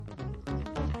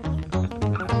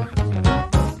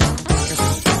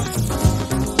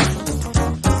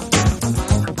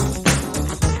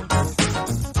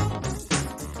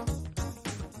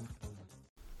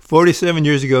47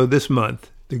 years ago this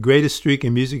month, the greatest streak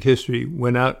in music history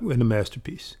went out in a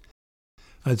masterpiece.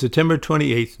 On September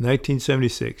 28,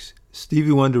 1976,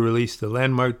 Stevie Wonder released the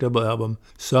landmark double album,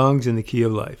 Songs in the Key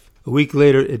of Life. A week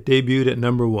later, it debuted at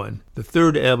number 1, the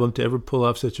third album to ever pull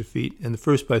off such a feat, and the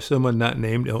first by someone not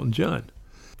named Elton John.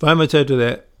 5 months after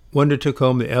that, Wonder took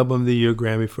home the Album of the Year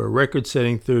Grammy for a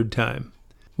record-setting third time.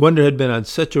 Wonder had been on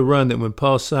such a run that when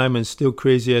Paul Simon's Still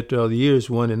Crazy After All the Years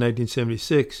won in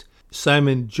 1976,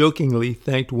 Simon jokingly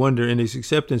thanked Wonder in his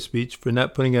acceptance speech for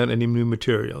not putting out any new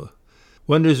material.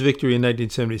 Wonder's victory in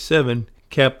 1977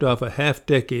 capped off a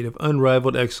half-decade of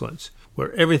unrivaled excellence,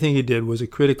 where everything he did was a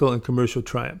critical and commercial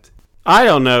triumph. I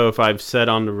don't know if I've said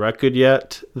on the record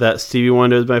yet that Stevie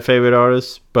Wonder is my favorite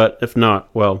artist, but if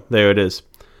not, well, there it is.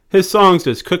 His songs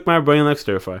just cook my brain like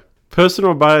stir-fry.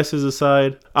 Personal biases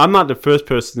aside, I'm not the first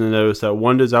person to notice that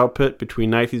Wonder's output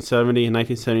between 1970 and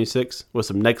 1976 was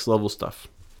some next-level stuff.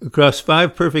 Across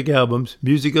 5 perfect albums,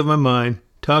 Music of My Mind,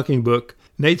 Talking Book,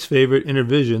 Nate's favorite,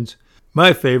 Intervisions,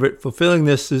 my favorite, Fulfilling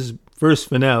This' first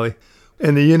finale,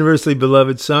 and the universally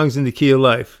beloved Songs in the Key of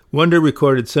Life, Wonder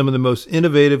recorded some of the most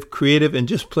innovative, creative, and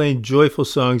just plain joyful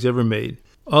songs ever made.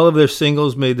 All of their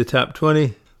singles made the top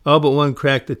 20, all but one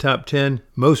cracked the top 10,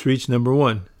 most reached number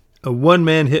 1. A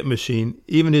one-man hit machine,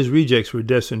 even his rejects were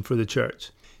destined for the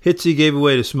charts. Hits he gave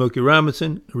away to Smokey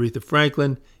Robinson, Aretha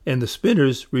Franklin, and the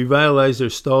Spinners revitalized their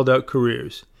stalled-out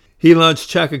careers. He launched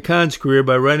Chaka Khan's career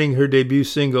by writing her debut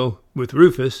single with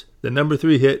Rufus, the number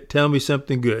 3 hit, Tell Me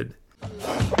Something Good.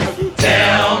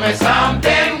 Tell me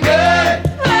something good.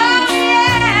 Oh,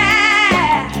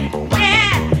 yeah.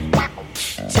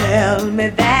 Tell me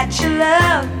that you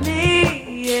love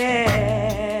me,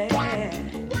 yeah.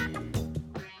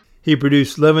 He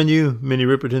produced Lovin' You, Minnie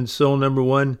Riperton's soul number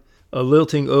 1, a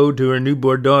lilting ode to her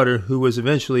newborn daughter, who was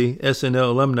eventually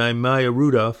SNL alumni Maya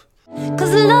Rudolph.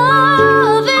 'Cause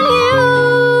loving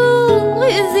you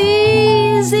is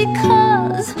easy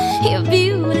 'cause you're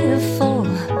beautiful.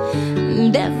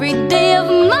 And every day of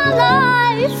my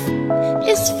life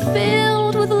is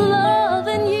filled with love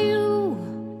and you.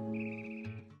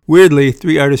 Weirdly,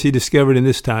 3 artists he discovered in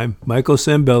this time, Michael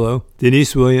Sembello,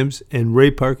 Denise Williams, and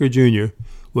Ray Parker Jr.,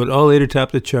 would all later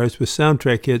top the charts with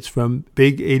soundtrack hits from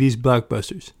big 80s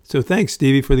blockbusters. So thanks,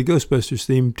 Stevie, for the Ghostbusters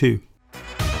theme, too.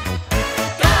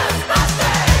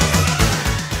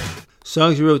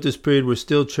 Songs he wrote this period were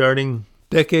still charting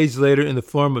decades later in the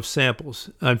form of samples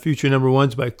on future number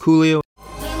 1s by Coolio.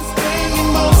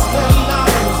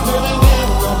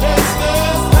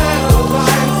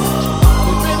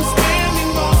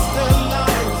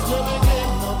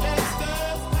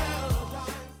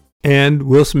 And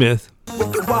Will Smith.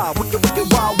 Wicked wild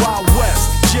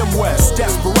west, Jim West,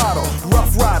 Desperado,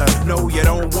 Rough Rider. No, you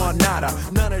don't want nada.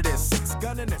 None of this. Six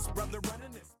gunning this, brother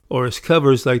running this. Or his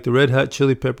covers like the Red Hot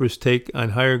Chili Peppers' take on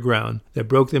Higher Ground that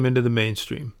broke them into the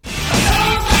mainstream.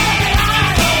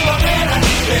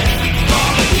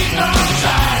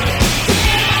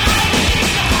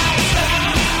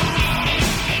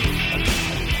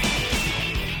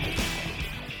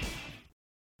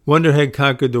 Wonder had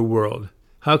conquered the world.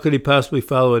 How could he possibly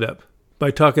follow it up? By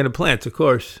talking to plants, of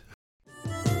course.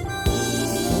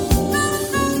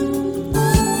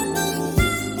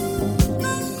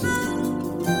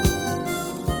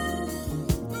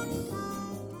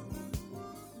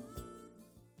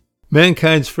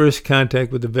 Mankind's first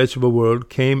contact with the vegetable world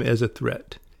came as a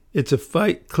threat. It's a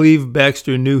fight Cleve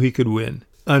Baxter knew he could win.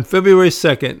 On February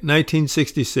 2nd,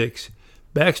 1966,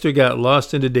 Baxter got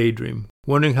lost in a daydream,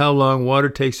 wondering how long water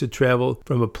takes to travel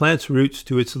from a plant's roots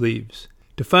to its leaves.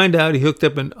 To find out, he hooked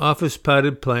up an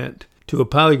office-potted plant to a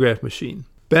polygraph machine.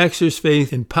 Baxter's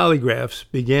faith in polygraphs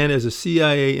began as a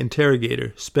CIA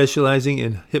interrogator specializing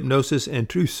in hypnosis and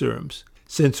truth serums.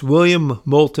 Since William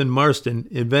Moulton Marston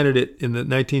invented it in the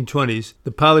 1920s,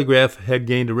 the polygraph had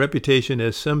gained a reputation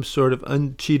as some sort of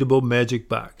uncheatable magic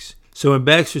box. So when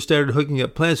Baxter started hooking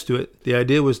up plants to it, the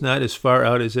idea was not as far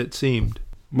out as it seemed.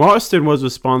 Marston was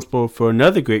responsible for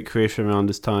another great creation around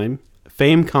this time,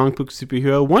 famed comic book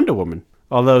superhero Wonder Woman,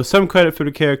 although some credit for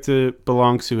the character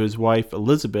belongs to his wife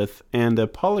Elizabeth and their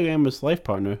polyamorous life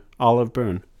partner Olive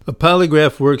Byrne. A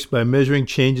polygraph works by measuring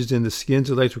changes in the skin's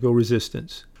electrical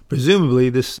resistance. Presumably,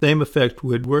 this same effect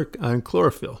would work on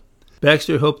chlorophyll.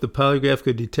 Baxter hoped the polygraph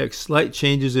could detect slight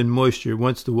changes in moisture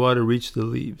once the water reached the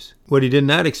leaves. What he did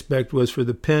not expect was for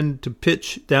the pen to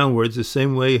pitch downwards the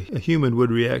same way a human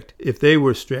would react if they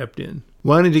were strapped in.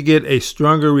 Wanting to get a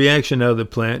stronger reaction out of the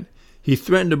plant, he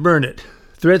threatened to burn it.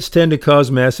 Threats tend to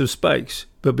cause massive spikes,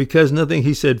 but because nothing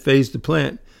he said fazed the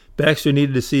plant, Baxter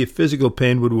needed to see if physical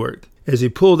pain would work. As he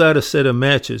pulled out a set of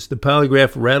matches, the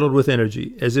polygraph rattled with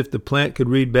energy, as if the plant could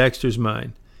read Baxter's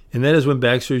mind. and that is when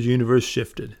Baxter's universe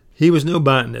shifted. He was no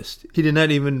botanist. He did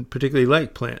not even particularly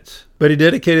like plants, but he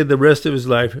dedicated the rest of his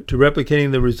life to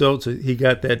replicating the results that he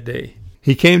got that day.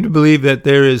 He came to believe that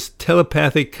there is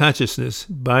telepathic consciousness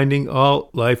binding all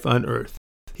life on Earth.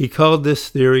 He called this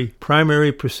theory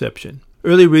primary perception.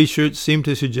 Early research seemed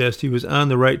to suggest he was on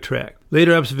the right track.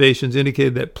 Later observations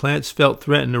indicated that plants felt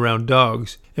threatened around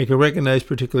dogs and could recognize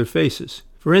particular faces.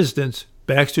 For instance,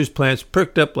 Baxter's plants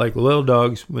perked up like loyal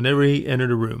dogs whenever he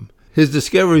entered a room. His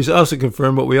discoveries also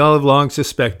confirmed what we all have long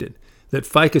suspected, that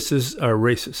ficuses are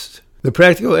racist. The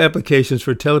practical applications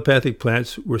for telepathic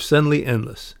plants were suddenly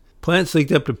endless. Plants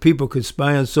linked up to people could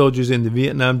spy on soldiers in the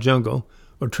Vietnam jungle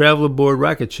or travel aboard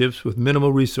rocket ships with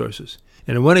minimal resources.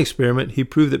 And in one experiment, he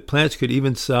proved that plants could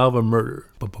even solve a murder.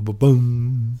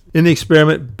 Boom. In the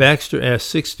experiment, Baxter asked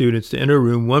 6 students to enter a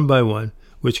room one by one,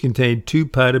 which contained 2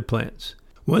 potted plants.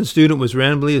 One student was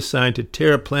randomly assigned to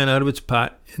tear a plant out of its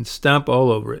pot and stomp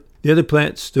all over it. The other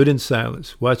plant stood in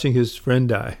silence, watching his friend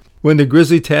die. When the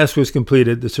grisly task was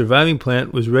completed, the surviving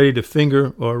plant was ready to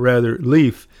finger, or rather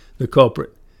leaf, the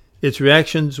culprit. Its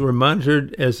reactions were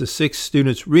monitored as the 6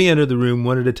 students re-entered the room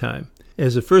one at a time.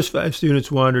 As the first 5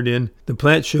 students wandered in, the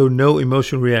plant showed no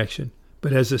emotional reaction.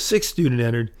 But as the 6th student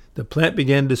entered, the plant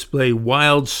began to display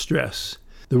wild stress.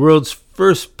 The world's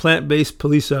first plant-based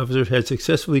police officer had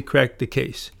successfully cracked the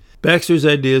case. Baxter's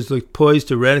ideas looked poised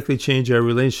to radically change our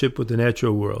relationship with the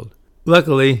natural world.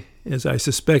 Luckily, as I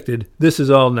suspected, this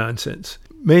is all nonsense.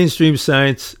 Mainstream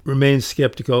science remains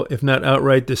skeptical, if not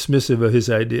outright dismissive of his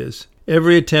ideas.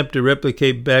 Every attempt to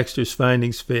replicate Baxter's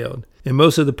findings failed, and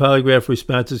most of the polygraph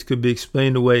responses could be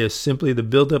explained away as simply the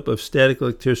buildup of static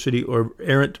electricity or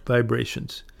errant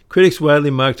vibrations. Critics widely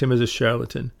mocked him as a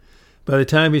charlatan. By the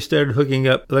time he started hooking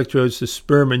up electrodes to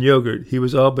sperm and yogurt, he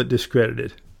was all but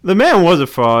discredited. The man was a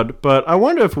fraud, but I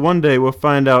wonder if one day we'll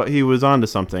find out he was onto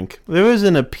something. There is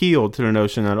an appeal to the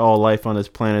notion that all life on this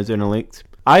planet is interlinked.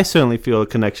 I certainly feel a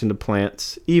connection to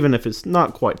plants, even if it's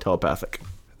not quite telepathic.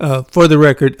 For the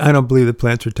record, I don't believe that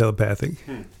plants are telepathic.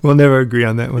 We'll never agree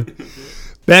on that one.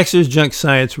 Baxter's junk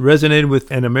science resonated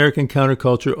with an American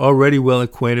counterculture already well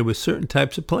acquainted with certain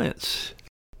types of plants.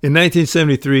 In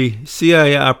 1973,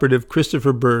 CIA operative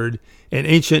Christopher Bird and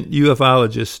ancient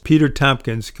ufologist Peter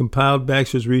Tompkins compiled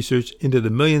Baxter's research into the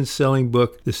million-selling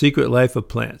book The Secret Life of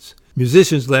Plants.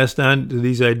 Musicians latched on to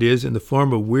these ideas in the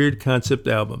form of weird concept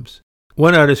albums.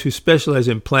 One artist who specialized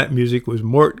in plant music was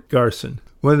Mort Garson,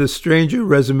 one of the stranger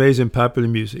resumes in popular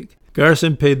music.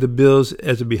 Garson paid the bills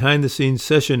as a behind-the-scenes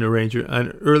session arranger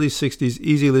on early 60s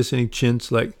easy-listening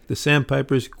chants like the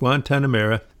Sandpipers'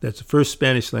 Guantanamera, that's the first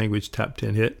Spanish-language top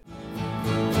 10 hit.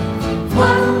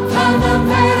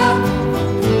 Guantanamera,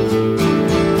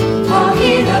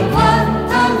 cogida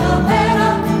Guantanamera,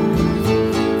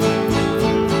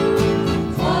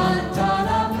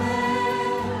 Guantanamera.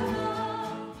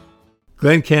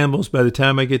 Glenn Campbell's By the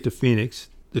Time I Get to Phoenix,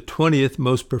 the 20th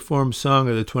most performed song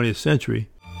of the 20th century.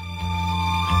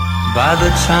 By the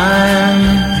time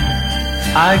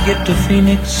I get to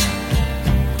Phoenix,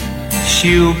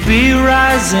 she'll be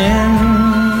rising.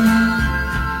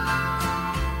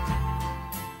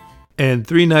 And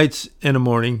 3 Nights and a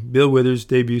Morning, Bill Withers'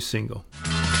 debut single.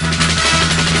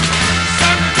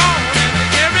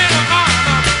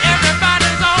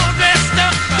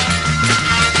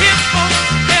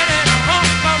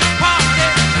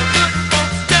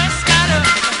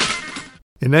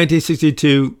 In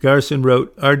 1962, Garson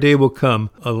wrote Our Day Will Come,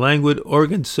 a languid,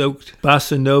 organ-soaked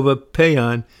bossa nova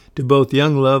paean to both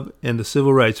young love and the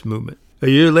civil rights movement. A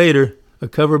year later, a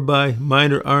cover by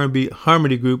minor R&B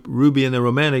harmony group Ruby and the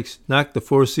Romantics knocked the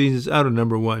Four Seasons out of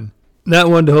number 1.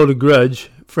 Not one to hold a grudge,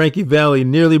 Frankie Valli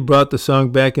nearly brought the song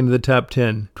back into the top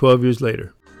 10 12 years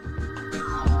later.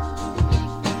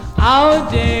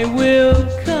 Our day will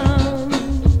come,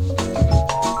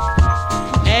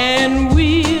 and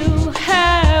we'll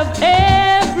have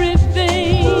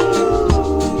everything.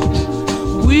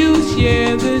 We'll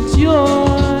share the joy,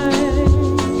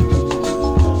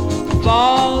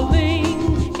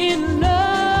 falling in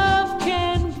love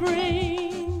can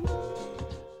bring.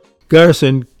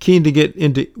 Garson, keen to get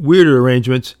into weirder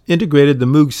arrangements, integrated the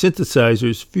Moog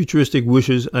synthesizer's futuristic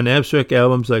whooshes on abstract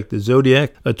albums like The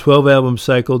Zodiac, a 12-album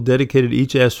cycle dedicated to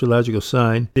each astrological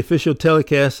sign, the official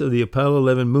telecast of the Apollo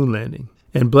 11 moon landing,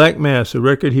 and Black Mass, a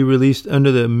record he released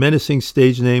under the menacing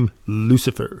stage name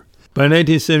Lucifer. By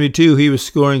 1972, he was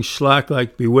scoring schlock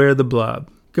like Beware the Blob.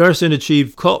 Garson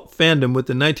achieved cult fandom with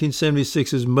the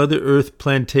 1976's Mother Earth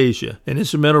Plantasia, an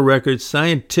instrumental record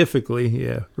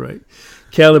scientifically,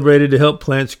 calibrated to help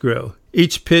plants grow.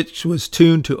 Each pitch was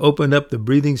tuned to open up the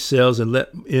breathing cells and let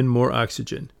in more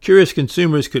oxygen. Curious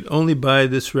consumers could only buy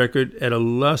this record at a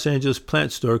Los Angeles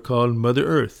plant store called Mother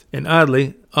Earth, and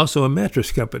oddly, also a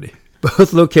mattress company.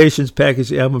 Both locations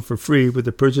packaged the album for free with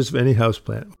the purchase of any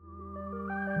houseplant.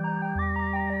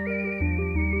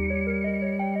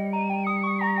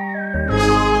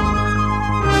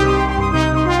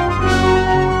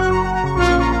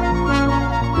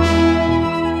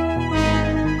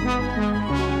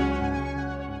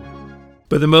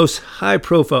 But the most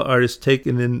high-profile artist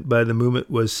taken in by the movement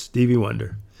was Stevie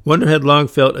Wonder. Wonder had long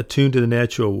felt attuned to the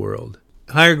natural world.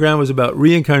 Higher Ground was about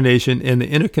reincarnation and the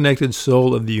interconnected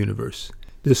soul of the universe.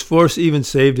 This force even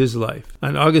saved his life.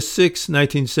 On August 6,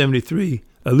 1973,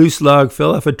 a loose log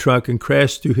fell off a truck and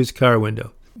crashed through his car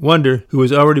window. Wonder, who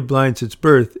was already blind since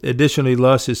birth, additionally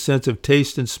lost his sense of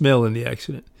taste and smell in the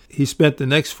accident. He spent the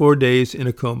next 4 days in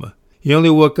a coma. He only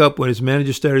woke up when his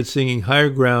manager started singing Higher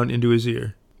Ground into his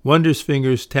ear. Wonder's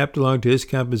fingers tapped along to his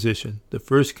composition, the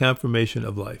first confirmation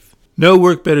of life. No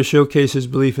work better showcased his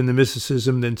belief in the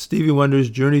mysticism than Stevie Wonder's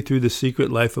Journey Through the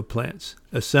Secret Life of Plants,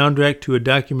 a soundtrack to a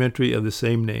documentary of the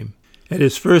same name. At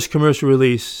his first commercial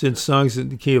release since Songs in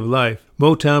the Key of Life,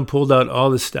 Motown pulled out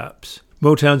all the stops.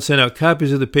 Motown sent out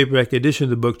copies of the paperback edition of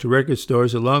the book to record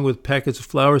stores along with packets of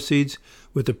flower seeds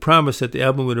with the promise that the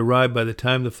album would arrive by the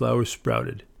time the flowers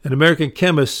sprouted. An American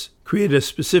chemist created a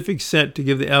specific scent to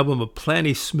give the album a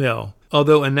planty smell,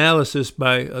 although analysis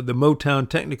by the Motown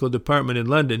technical department in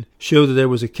London showed that there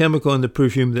was a chemical in the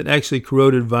perfume that actually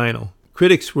corroded vinyl.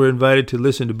 Critics were invited to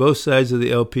listen to both sides of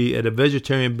the LP at a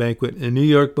vegetarian banquet in New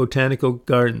York Botanical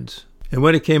Gardens, and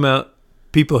when it came out,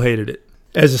 people hated it.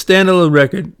 As a standalone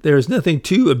record, there is nothing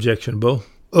too objectionable.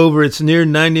 Over its near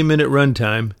 90-minute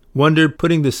runtime, Wonder,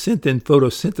 putting the synth in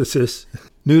photosynthesis,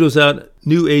 noodles out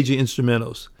new agey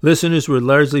instrumentals. Listeners were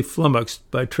largely flummoxed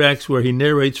by tracks where he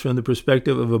narrates from the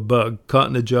perspective of a bug caught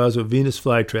in the jaws of a Venus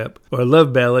flytrap, or a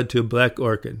love ballad to a black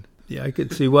orchid. Yeah, I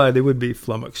could see why they would be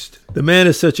flummoxed. The man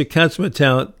is such a consummate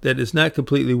talent that it's not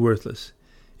completely worthless.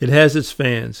 It has its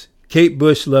fans. Kate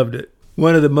Bush loved it.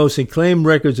 One of the most acclaimed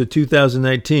records of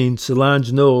 2019,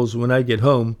 Solange Knowles' When I Get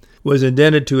Home, was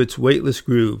indebted to its weightless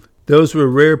groove. Those were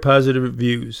rare positive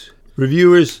reviews.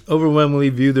 Reviewers overwhelmingly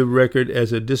view the record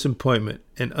as a disappointment,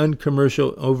 an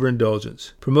uncommercial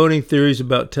overindulgence, promoting theories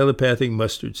about telepathic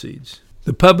mustard seeds.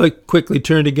 The public quickly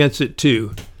turned against it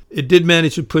too. It did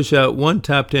manage to push out one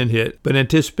top 10 hit, but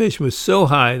anticipation was so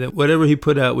high that whatever he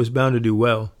put out was bound to do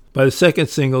well. By the second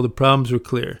single, the problems were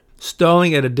clear.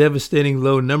 Stalling at a devastating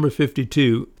low number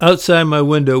 52, Outside My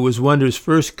Window was Wonder's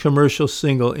first commercial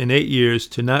single in 8 years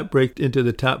to not break into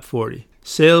the top 40.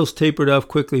 Sales tapered off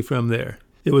quickly from there.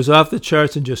 It was off the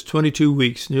charts in just 22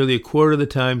 weeks, nearly a quarter of the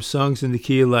time Songs in the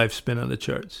Key of Life spent on the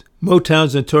charts.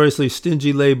 Motown's notoriously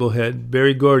stingy label head,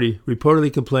 Berry Gordy,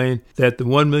 reportedly complained that the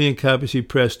 1 million copies he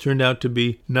pressed turned out to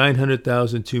be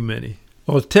 900,000 too many.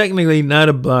 While technically not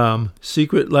a bomb,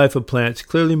 Secret Life of Plants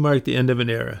clearly marked the end of an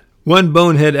era. One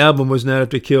bonehead album was not enough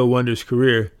to kill Wonder's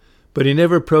career, but he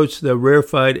never approached the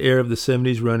rarefied air of the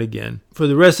 70s run again. For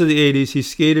the rest of the 80s, he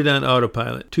skated on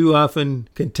autopilot, too often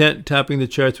content topping the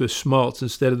charts with schmaltz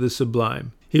instead of the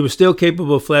sublime. He was still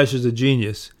capable of flashes of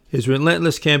genius. His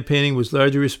relentless campaigning was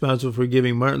largely responsible for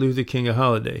giving Martin Luther King a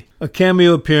holiday. A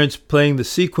cameo appearance playing the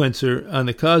sequencer on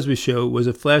The Cosby Show was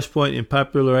a flashpoint in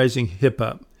popularizing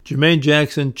hip-hop. Jermaine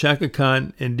Jackson, Chaka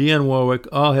Khan, and Dionne Warwick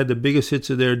all had the biggest hits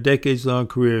of their decades-long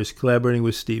careers collaborating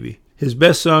with Stevie. His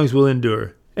best songs will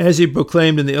endure. As he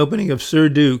proclaimed in the opening of Sir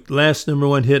Duke, last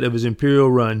 #1 hit of his Imperial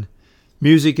run,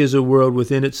 music is a world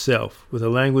within itself, with a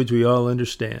language we all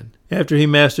understand. After he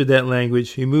mastered that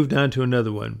language, he moved on to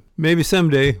another one. Maybe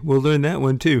someday we'll learn that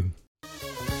one too.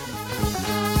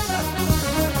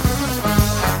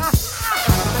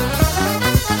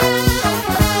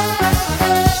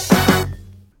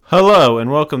 Hello and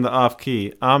welcome to Off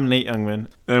Key. I'm Nate Youngman,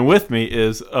 and with me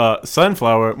is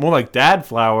Sunflower, more like Dad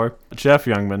Flower, Jeff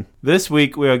Youngman. This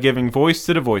week we are giving voice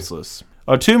to the voiceless.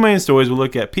 Our two main stories will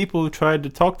look at people who tried to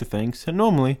talk to things and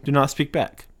normally do not speak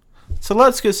back. So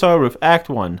let's get started with Act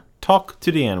 1, Talk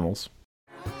to the Animals.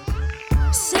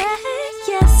 Say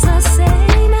yes, I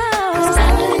say no. 'Cause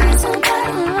I really need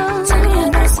somebody. Tell me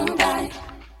I need somebody.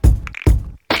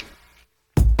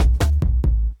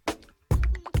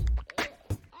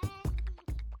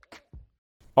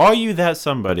 Are You That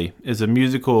Somebody is a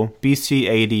musical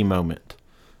BC-AD moment.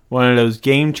 One of those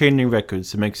game-changing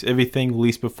records that makes everything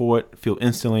released before it feel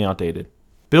instantly outdated.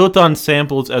 Built on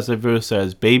samples as diverse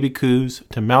as baby coos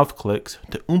to mouth clicks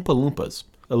to Oompa Loompas,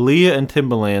 Aaliyah and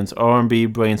Timbaland's R&B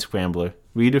brain scrambler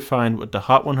redefined what the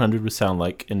Hot 100 would sound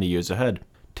like in the years ahead.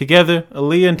 Together,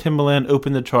 Aaliyah and Timbaland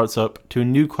opened the charts up to a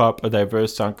new crop of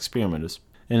diverse song experimenters.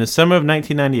 In the summer of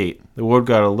 1998, the world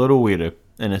got a little weirder,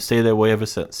 and has stayed that way ever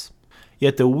since.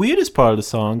 Yet the weirdest part of the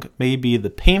song may be the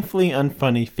painfully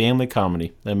unfunny family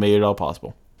comedy that made it all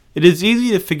possible. It is easy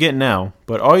to forget now,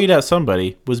 but Are You That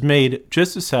Somebody was made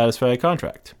just to satisfy a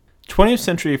contract. 20th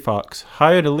Century Fox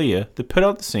hired Aaliyah to put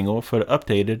out the single for the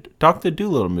updated Dr.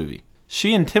 Dolittle movie.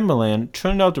 She and Timbaland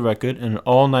turned out the record in an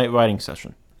all-night writing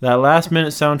session. That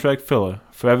last-minute soundtrack filler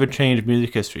forever changed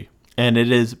music history, and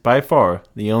it is, by far,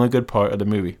 the only good part of the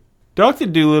movie. Dr.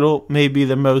 Dolittle may be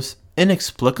the most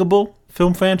inexplicable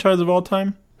film franchise of all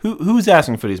time. Who's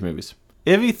asking for these movies?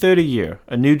 Every 30 years,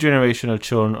 a new generation of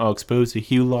children are exposed to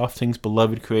Hugh Lofting's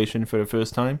beloved creation for the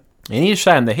first time, and each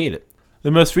time they hate it. The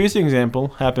most recent example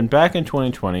happened back in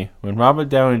 2020 when Robert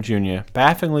Downey Jr.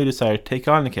 bafflingly decided to take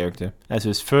on the character as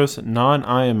his first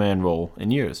non-Iron Man role in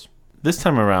years. This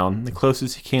time around, the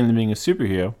closest he came to being a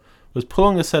superhero was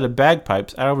pulling a set of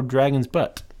bagpipes out of a dragon's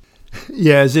butt.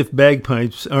 Yeah, as if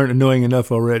bagpipes aren't annoying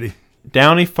enough already.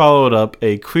 Downey followed up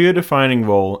a career-defining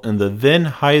role in the then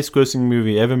highest-grossing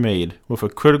movie ever made with a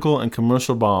critical and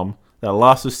commercial bomb that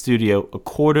lost the studio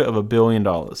 $250 million.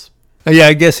 Yeah,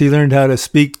 I guess he learned how to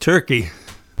speak turkey.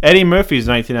 Eddie Murphy's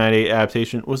 1998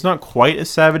 adaptation was not quite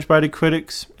as savage by the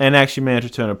critics and actually managed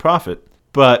to turn a profit,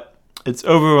 but its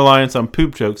over-reliance on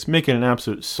poop jokes make it an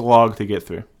absolute slog to get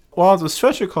through. While it's a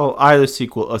stretch to call either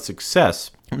sequel a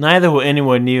success, neither were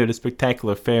anywhere near the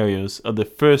spectacular failures of the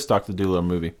first Dr. Dolittle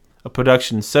movie, a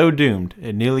production so doomed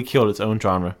it nearly killed its own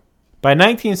genre. By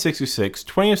 1966,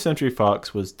 20th Century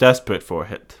Fox was desperate for a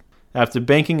hit. After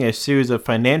banking a series of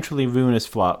financially ruinous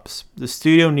flops, the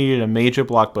studio needed a major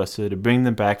blockbuster to bring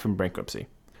them back from bankruptcy.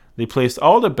 They placed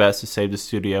all their best to save the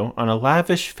studio on a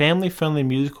lavish, family-friendly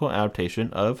musical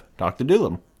adaptation of Dr.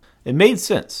 Dolittle. It made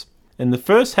sense. In the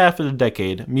first half of the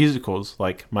decade, musicals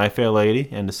like My Fair Lady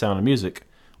and The Sound of Music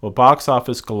were box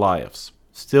office Goliaths,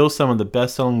 still some of the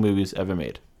best-selling movies ever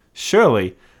made.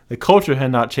 Surely, the culture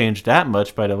had not changed that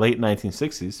much by the late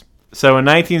 1960s. So in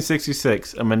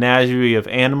 1966, a menagerie of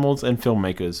animals and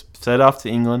filmmakers set off to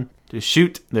England to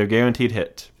shoot their guaranteed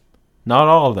hit. Not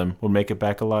all of them would make it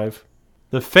back alive.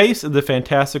 The face of the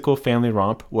fantastical family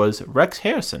romp was Rex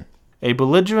Harrison, a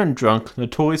belligerent drunk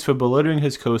notorious for belittling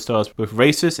his co-stars with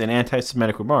racist and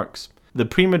anti-Semitic remarks. The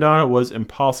prima donna was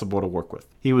impossible to work with.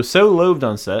 He was so loathed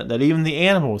on set that even the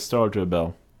animals started to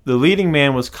rebel. The leading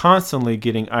man was constantly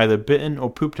getting either bitten or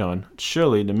pooped on,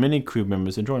 surely to many crew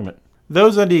members' enjoyment.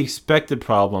 Those are the expected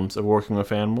problems of working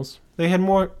with animals. They had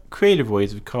more creative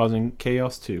ways of causing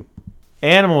chaos too.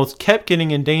 Animals kept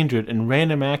getting endangered in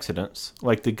random accidents,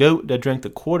 like the goat that drank the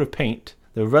quart of paint,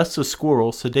 the restless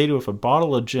squirrel sedated with a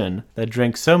bottle of gin that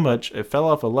drank so much it fell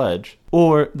off a ledge,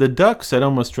 or the ducks that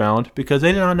almost drowned because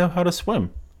they did not know how to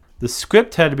swim. The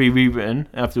script had to be rewritten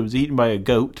after it was eaten by a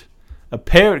goat. A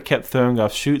parrot kept throwing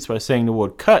off shoots by saying the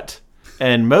word cut,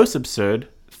 and most absurd,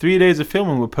 3 days of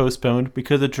filming were postponed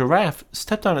because a giraffe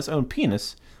stepped on its own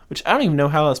penis, which I don't even know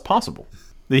how that's possible.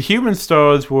 The human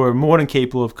stars were more than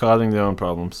capable of causing their own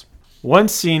problems. One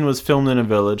scene was filmed in a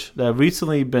village that had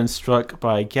recently been struck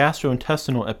by a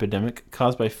gastrointestinal epidemic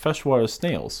caused by freshwater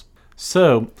snails.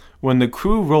 So, when the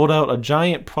crew rolled out a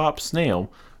giant prop snail,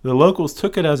 the locals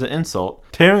took it as an insult,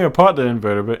 tearing apart the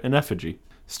invertebrate in effigy.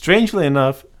 Strangely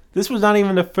enough, this was not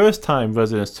even the first time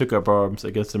residents took up arms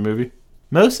against the movie.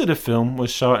 Most of the film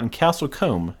was shot in Castle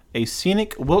Combe, a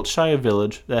scenic Wiltshire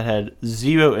village that had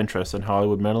zero interest in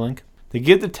Hollywood meddling. To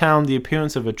give the town the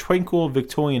appearance of a tranquil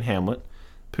Victorian hamlet,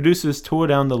 producers tore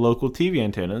down the local TV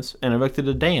antennas and erected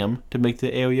a dam to make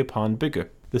the area pond bigger.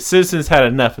 The citizens had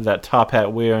enough of that top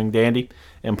hat wearing dandy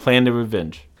and planned their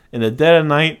revenge. In the dead of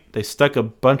night, they stuck a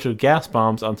bunch of gas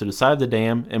bombs onto the side of the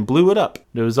dam and blew it up.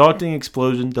 The resulting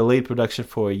explosion delayed production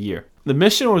for a year. The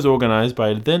mission was organized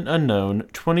by the then unknown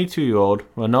 22-year-old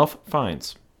Ranulph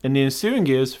Fiennes. In the ensuing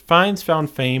years, Fiennes found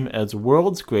fame as the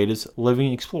world's greatest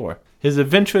living explorer. His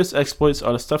adventurous exploits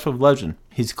are the stuff of legend.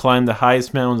 He's climbed the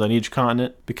highest mountains on each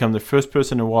continent, become the first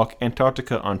person to walk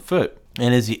Antarctica on foot,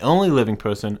 and is the only living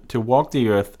person to walk the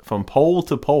Earth from pole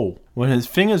to pole. When his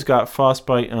fingers got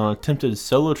frostbite on an attempted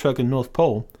solo trek in North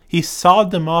Pole, he sawed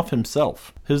them off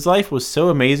himself. His life was so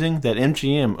amazing that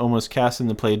MGM almost cast him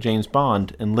to play James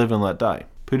Bond in Live and Let Die.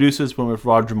 Producers went with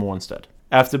Roger Moore instead.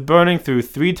 After burning through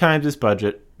 3 times his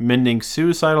budget, mending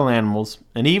suicidal animals,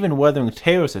 and even weathering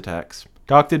terrorist attacks,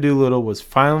 Dr. Dolittle was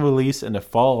finally released in the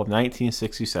fall of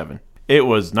 1967. It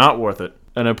was not worth it.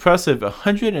 An impressive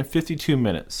 152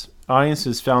 minutes,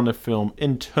 audiences found the film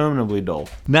interminably dull.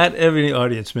 Not every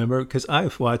audience member, because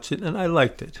I've watched it and I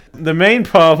liked it. The main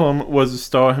problem was the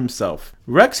star himself.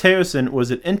 Rex Harrison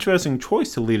was an interesting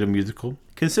choice to lead a musical,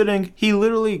 considering he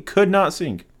literally could not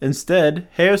sing. Instead,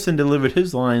 Harrison delivered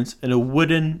his lines in a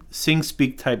wooden,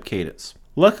 sing-speak type cadence.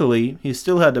 Luckily, he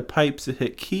still had the pipes to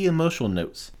hit key emotional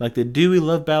notes, like the dewy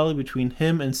love ballad between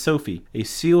him and Sophie, a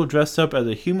seal dressed up as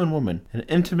a human woman. An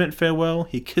intimate farewell,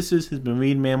 he kisses his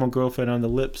marine mammal girlfriend on the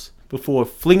lips before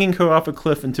flinging her off a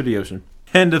cliff into the ocean.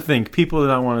 And to think, people did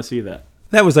not want to see that.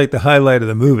 That was like the highlight of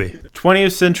the movie.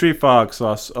 20th Century Fox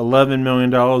lost $11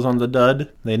 million on the dud.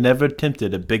 They never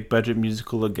attempted a big-budget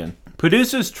musical again.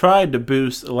 Producers tried to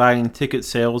boost lagging ticket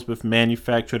sales with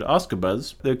manufactured Oscar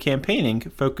buzz. Their campaigning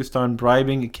focused on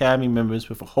bribing Academy members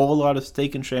with a whole lot of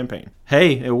steak and champagne.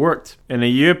 Hey, it worked. In a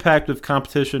year packed with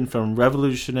competition from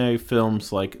revolutionary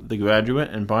films like The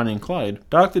Graduate and Bonnie and Clyde,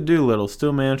 Dr. Dolittle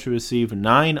still managed to receive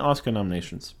 9 Oscar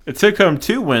nominations. It took home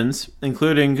 2 wins,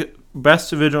 including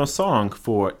Best Original Song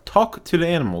for Talk to the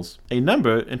Animals, a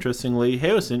number, interestingly,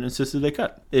 Harrison insisted they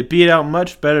cut. It beat out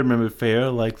much better remembered fare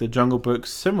like the Jungle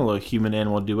Book's similar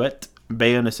human-animal duet,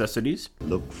 Bare Necessities.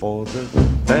 Look for the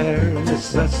bare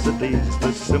necessities,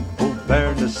 the simple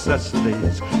bare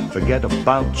necessities. Forget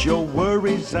about your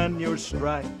worries and your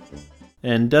strife.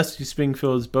 And Dusty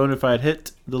Springfield's bona fide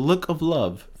hit, The Look of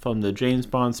Love, from the James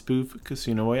Bond spoof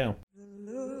Casino Royale.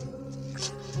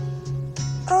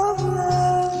 Of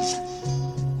love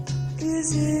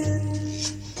is in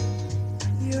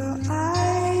your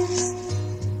eyes,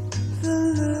 the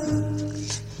look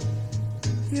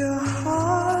your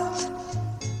heart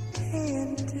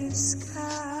can't disguise.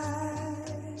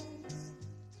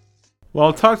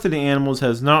 While Talk to the Animals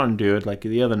has not endured like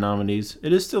the other nominees,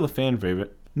 it is still a fan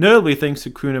favorite, notably thanks to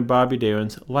crooner Bobby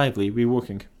Darin's lively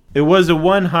reworking. It was the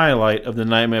one highlight of the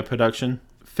Nightmare production.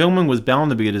 Filming was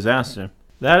bound to be a disaster.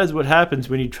 That is what happens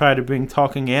when you try to bring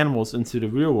talking animals into the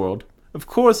real world. Of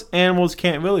course, animals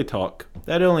can't really talk.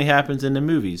 That only happens in the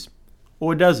movies.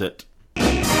 Or does it?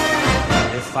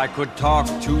 If I could talk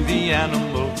to the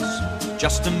animals,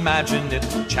 just imagine it,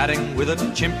 chatting with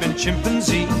a chimp and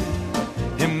chimpanzee.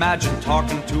 Imagine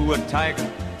talking to a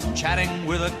tiger, chatting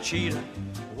with a cheetah.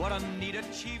 What a neat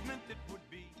achievement it would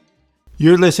be.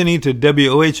 You're listening to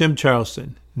WOHM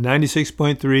Charleston,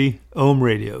 96.3 Ohm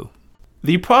Radio.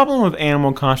 The problem of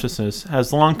animal consciousness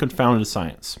has long confounded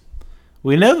science.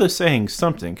 We know they're saying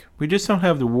something, we just don't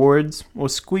have the words or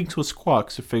squeaks or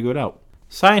squawks to figure it out.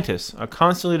 Scientists are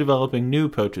constantly developing new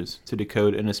approaches to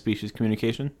decode interspecies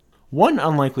communication. One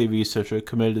unlikely researcher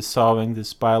committed to solving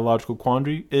this biological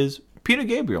quandary is Peter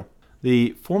Gabriel.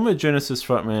 The former Genesis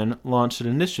frontman launched an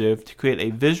initiative to create a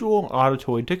visual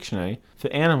auditory dictionary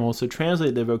for animals to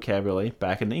translate their vocabulary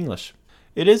back into English.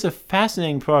 It is a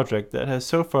fascinating project that has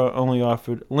so far only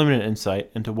offered limited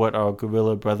insight into what our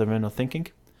gorilla brethren are thinking.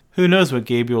 Who knows what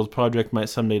Gabriel's project might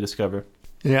someday discover.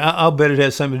 Yeah, I'll bet it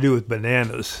has something to do with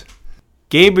bananas.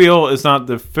 Gabriel is not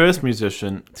the first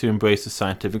musician to embrace the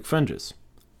scientific fringes.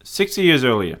 60 years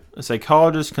earlier, a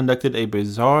psychologist conducted a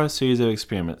bizarre series of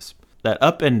experiments that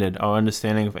upended our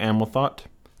understanding of animal thought,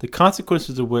 the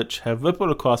consequences of which have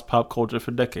rippled across pop culture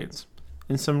for decades,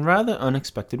 in some rather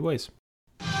unexpected ways.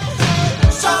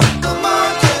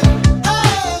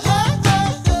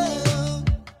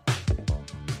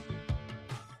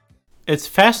 It's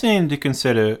fascinating to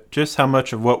consider just how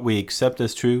much of what we accept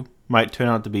as true might turn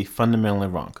out to be fundamentally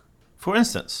wrong. For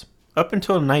instance, up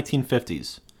until the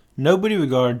 1950s, nobody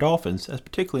regarded dolphins as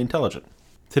particularly intelligent.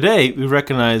 Today, we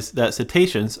recognize that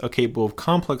cetaceans are capable of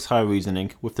complex high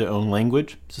reasoning with their own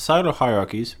language, societal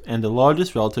hierarchies, and the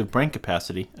largest relative brain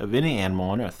capacity of any animal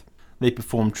on Earth. They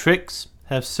perform tricks,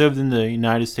 have served in the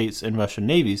United States and Russian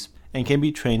navies, and can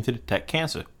be trained to detect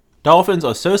cancer. Dolphins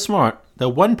are so smart that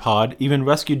one pod even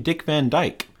rescued Dick Van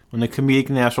Dyke when the comedic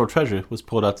National Treasure was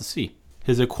pulled out to sea.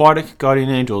 His aquatic guardian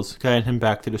angels guided him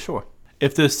back to the shore.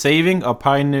 If they're saving or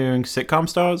pioneering sitcom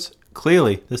stars,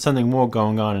 clearly there's something more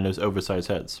going on in those oversized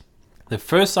heads. The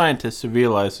first scientist to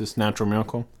realize this natural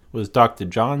miracle was Dr.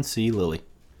 John C. Lilly.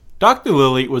 Dr.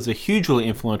 Lilly was a hugely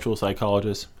influential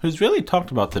psychologist who's rarely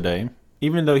talked about today,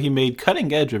 even though he made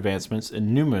cutting-edge advancements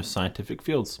in numerous scientific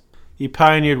fields. He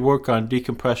pioneered work on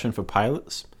decompression for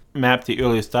pilots, mapped the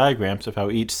earliest diagrams of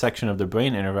how each section of the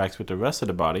brain interacts with the rest of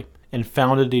the body, and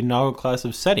founded the inaugural class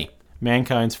of SETI,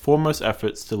 mankind's foremost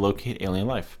efforts to locate alien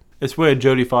life. It's where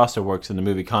Jodie Foster works in the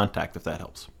movie Contact, if that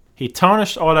helps. He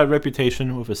tarnished all that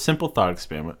reputation with a simple thought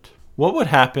experiment. What would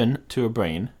happen to a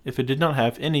brain if it did not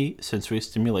have any sensory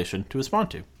stimulation to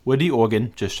respond to? Would the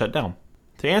organ just shut down?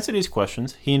 To answer these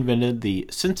questions, he invented the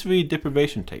sensory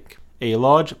deprivation tank, a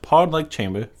large pod-like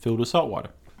chamber filled with salt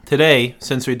water. Today,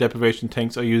 sensory deprivation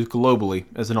tanks are used globally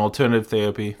as an alternative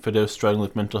therapy for those struggling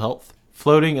with mental health.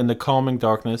 Floating in the calming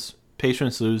darkness,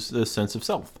 patients lose their sense of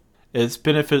self. Its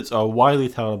benefits are widely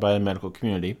touted by the medical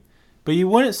community, but you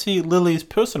wouldn't see Lily's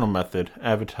personal method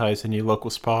advertised in your local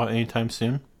spa anytime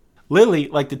soon. Lily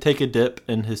liked to take a dip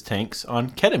in his tanks on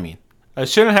ketamine. I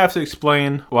shouldn't have to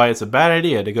explain why it's a bad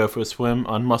idea to go for a swim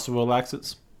on muscle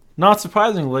relaxants. Not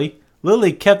surprisingly,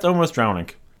 Lily kept almost drowning.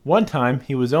 One time,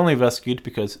 he was only rescued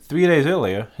because 3 days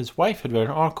earlier, his wife had read an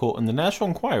article in the National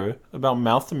Enquirer about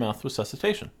mouth-to-mouth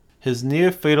resuscitation. His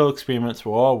near-fatal experiments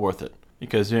were all worth it,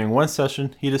 because during one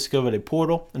session, he discovered a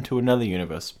portal into another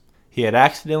universe. He had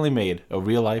accidentally made a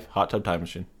real-life hot tub time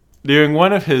machine. During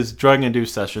one of his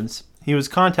drug-induced sessions, he was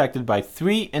contacted by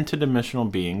 3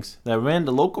 interdimensional beings that ran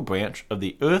the local branch of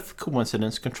the Earth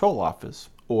Coincidence Control Office,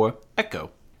 or ECHO.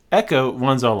 ECHO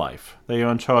runs our life. They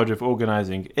are in charge of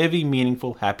organizing every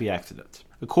meaningful happy accident.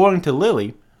 According to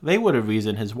Lily, they were the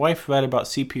reason his wife read about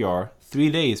CPR 3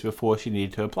 days before she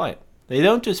needed to apply it. They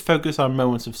don't just focus on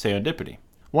moments of serendipity.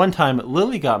 One time,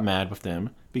 Lily got mad with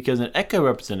them because an ECHO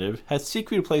representative had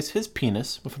secretly replaced his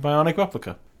penis with a bionic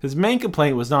replica. His main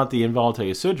complaint was not the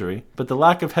involuntary surgery, but the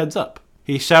lack of heads up.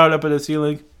 He shouted up at the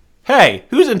ceiling, "Hey,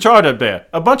 who's in charge up there?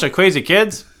 A bunch of crazy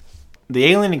kids?" The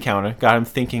alien encounter got him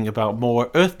thinking about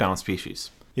more earthbound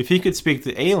species. If he could speak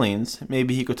to aliens,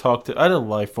 maybe he could talk to other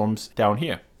life forms down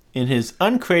here. In his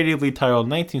uncreatively titled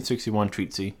 1961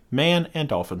 treatise, Man and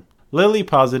Dolphin, Lilly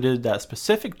posited that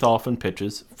specific dolphin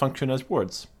pitches function as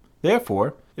words.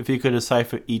 Therefore, if he could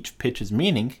decipher each pitch's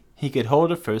meaning, he could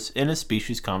hold a first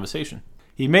interspecies conversation.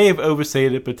 He may have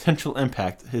overstated the potential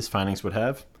impact his findings would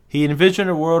have. He envisioned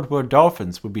a world where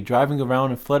dolphins would be driving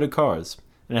around in flooded cars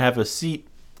and have a seat,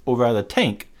 or rather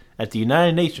tank, at the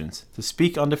United Nations to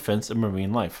speak on defense of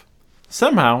marine life.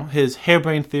 Somehow, his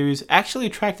harebrained theories actually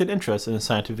attracted interest in the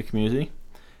scientific community,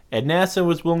 and NASA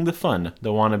was willing to fund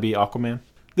the wannabe Aquaman.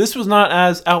 This was not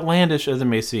as outlandish as it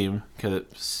may seem, because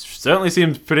it certainly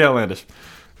seems pretty outlandish.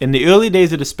 In the early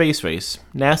days of the space race,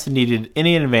 NASA needed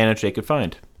any advantage they could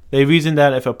find. They reasoned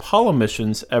that if Apollo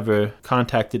missions ever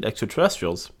contacted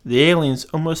extraterrestrials, the aliens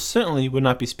almost certainly would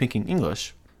not be speaking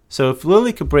English. So if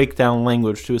Lilly could break down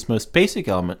language to its most basic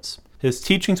elements, his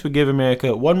teachings would give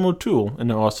America one more tool in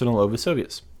their arsenal over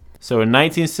Soviets. So in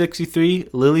 1963,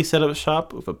 Lilly set up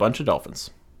shop with a bunch of dolphins.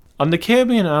 On the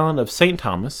Caribbean island of St.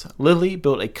 Thomas, Lilly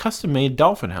built a custom-made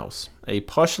dolphin house, a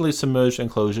partially submerged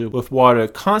enclosure with water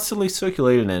constantly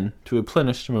circulated in to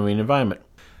replenish the marine environment.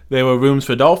 There were rooms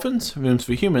for dolphins, rooms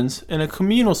for humans, and a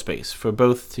communal space for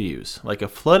both to use, like a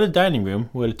flooded dining room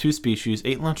where the two species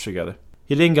ate lunch together.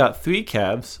 He then got 3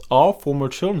 calves, all former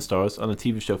children's stars on the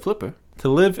TV show Flipper, to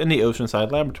live in the Oceanside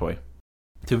Laboratory.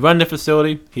 To run the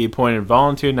facility, he appointed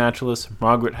volunteer naturalist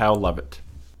Margaret Howe Lovett.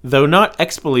 Though not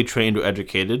expertly trained or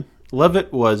educated,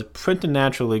 Lovett was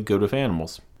preternaturally good with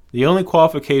animals. The only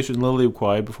qualification Lilly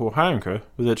required before hiring her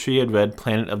was that she had read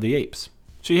Planet of the Apes.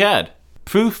 She had.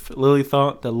 Proof, Lilly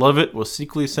thought, that Lovett was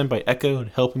secretly sent by Echo to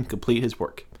help him complete his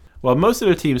work. While most of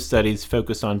the team's studies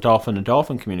focused on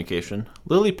dolphin-to-dolphin communication,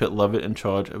 Lilly put Lovett in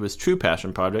charge of his true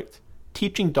passion project,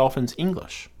 teaching dolphins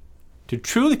English. To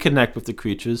truly connect with the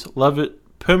creatures, Lovett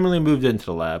permanently moved into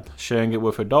the lab, sharing it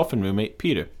with her dolphin roommate,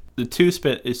 Peter. The two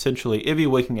spent essentially every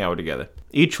waking hour together.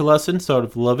 Each lesson started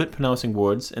with Lovett pronouncing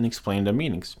words and explaining their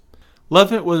meanings.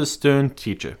 Lovett was a stern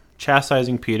teacher,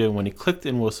 chastising Peter when he clicked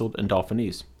and whistled in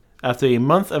Dolphinese. After a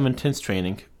month of intense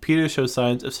training, Peter showed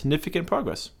signs of significant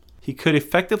progress. He could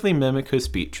effectively mimic her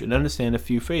speech and understand a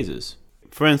few phrases.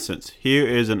 For instance, here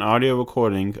is an audio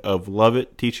recording of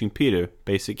Lovett teaching Peter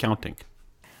basic counting.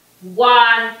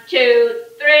 1, 2,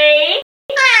 3.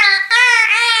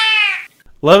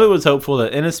 Lovett was hopeful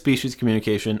that interspecies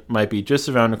communication might be just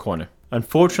around the corner.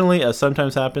 Unfortunately, as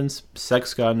sometimes happens,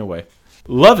 sex got in the way.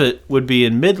 Lovett would be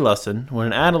in mid-lesson when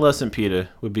an adolescent Peter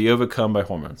would be overcome by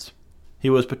hormones. He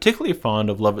was particularly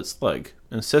fond of Lovett's leg,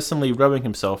 incessantly rubbing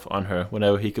himself on her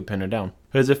whenever he could pin her down.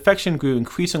 His affection grew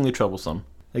increasingly troublesome.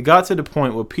 It got to the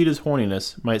point where Peter's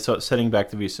horniness might start setting back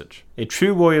the research. A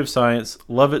true warrior of science,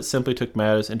 Lovett simply took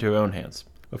matters into her own hands.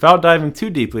 Without diving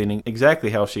too deeply into exactly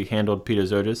how she handled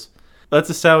Peter's urges, let's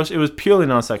establish it was purely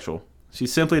non-sexual. She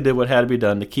simply did what had to be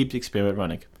done to keep the experiment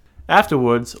running.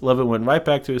 Afterwards, Lovett went right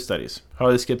back to his studies,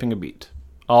 hardly skipping a beat.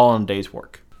 All in a day's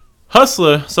work.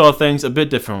 Hustler saw things a bit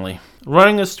differently.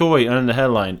 Running a story under the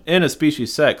headline, Interspecies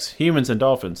Sex, Humans and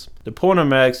Dolphins, the porno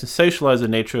mag sensationalized the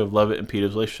nature of Lovett and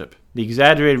Peter's relationship. The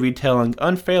exaggerated retelling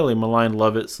unfairly maligned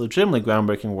Lovett's legitimately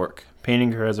groundbreaking work,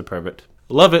 painting her as a pervert.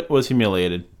 Lovett was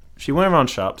humiliated. She went around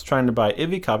shops trying to buy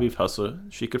every copy of Hustler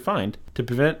she could find to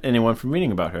prevent anyone from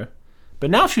reading about her. But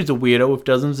now she's a weirdo with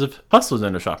dozens of hustlers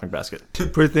in her shopping basket.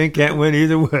 Poor thing can't win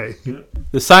either way.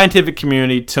 The scientific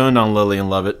community turned on Lily and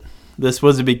Lovett. This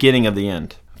was the beginning of the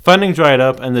end. Funding dried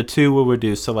up and the two were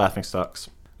reduced to laughingstocks.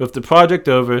 With the project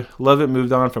over, Lovett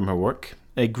moved on from her work.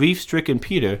 A grief-stricken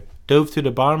Peter dove to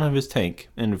the bottom of his tank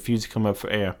and refused to come up for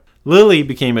air. Lily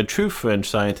became a true fringe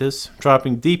scientist,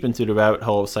 dropping deep into the rabbit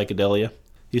hole of psychedelia.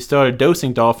 He started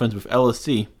dosing dolphins with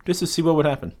LSD just to see what would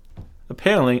happen.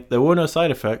 Apparently, there were no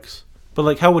side effects,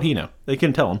 but how would he know? They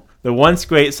couldn't tell him. The once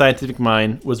great scientific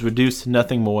mind was reduced to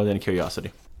nothing more than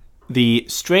curiosity. The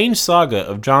strange saga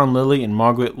of John Lilly and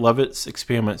Margaret Lovett's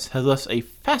experiments has left a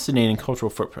fascinating cultural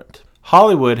footprint.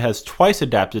 Hollywood has twice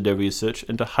adapted their research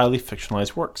into highly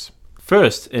fictionalized works.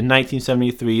 First, in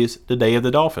 1973's The Day of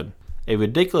the Dolphin, a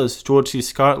ridiculous George C.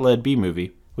 Scott-led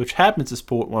B-movie, which happens to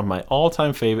sport one of my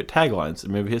all-time favorite taglines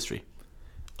in movie history.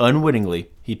 Unwittingly,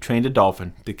 he trained a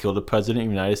dolphin to kill the President of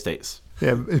the United States.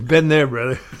 Yeah, been there,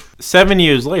 brother. 7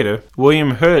 years later,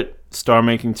 William Hurt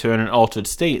star-making turn in Altered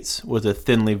States was a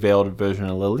thinly veiled version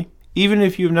of Lily. Even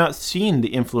if you have not seen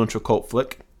the influential cult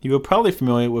flick, you are probably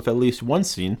familiar with at least one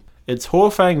scene. Its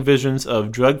horrifying visions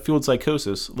of drug-fueled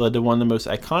psychosis led to one of the most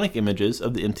iconic images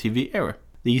of the MTV era.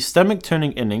 The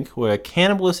stomach-turning ending where a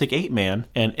cannibalistic ape-man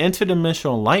and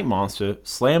interdimensional light monster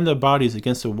slammed their bodies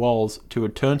against the walls to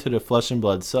return to their flesh and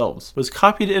blood selves was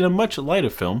copied in a much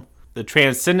lighter film, the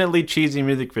transcendently cheesy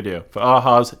music video for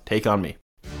a-ha's Take On Me.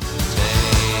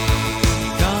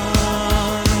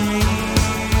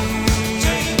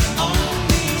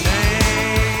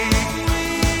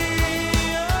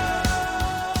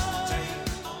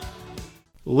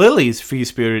 Lily's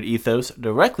free-spirited ethos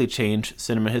directly changed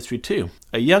cinema history too.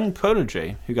 A young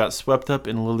protege who got swept up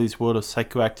in Lily's world of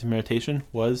psychoactive meditation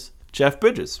was Jeff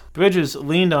Bridges. Bridges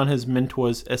leaned on his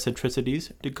mentor's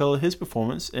eccentricities to color his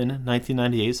performance in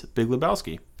 1998's Big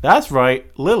Lebowski. That's right,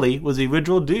 Lily was the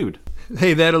original dude.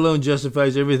 Hey, that alone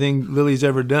justifies everything Lily's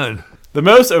ever done. The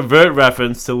most overt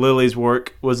reference to Lily's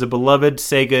work was the beloved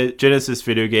Sega Genesis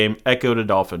video game Echo the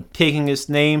Dolphin, taking its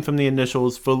name from the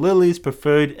initials for Lily's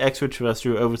preferred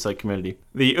extraterrestrial oversight committee.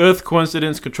 The Earth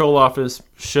Coincidence Control Office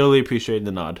surely appreciated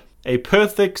the nod. A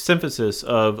perfect synthesis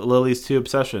of Lily's two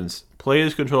obsessions.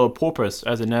 Players control a porpoise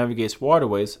as it navigates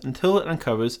waterways until it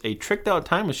uncovers a tricked-out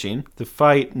time machine to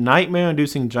fight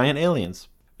nightmare-inducing giant aliens.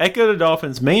 Echo the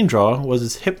Dolphin's main draw was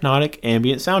its hypnotic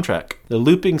ambient soundtrack. The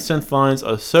looping synth lines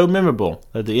are so memorable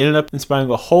that they ended up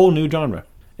inspiring a whole new genre.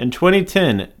 In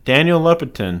 2010, Daniel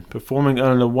Leperton, performing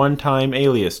under the one-time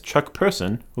alias Chuck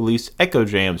Person, released Echo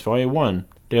Jams Volume 1.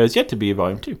 There is yet to be a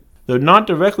Volume 2. Though not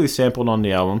directly sampled on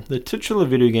the album, the titular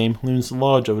video game looms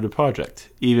large over the project,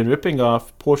 even ripping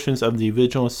off portions of the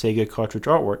original Sega cartridge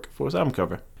artwork for its album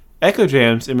cover. Echo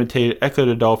Jams imitated Echo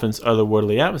the Dolphin's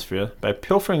otherworldly atmosphere by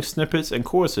pilfering snippets and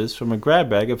choruses from a grab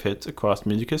bag of hits across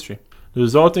music history. The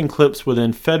resulting clips were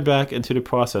then fed back into the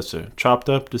processor, chopped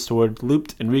up, distorted,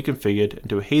 looped, and reconfigured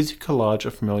into a hazy collage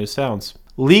of familiar sounds.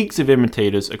 Leagues of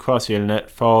imitators across the internet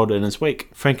followed in its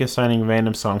wake, Frankensteining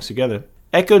random songs together.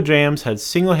 Echo Jams had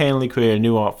single-handedly created a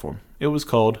new art form. It was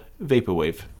called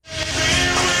Vaporwave.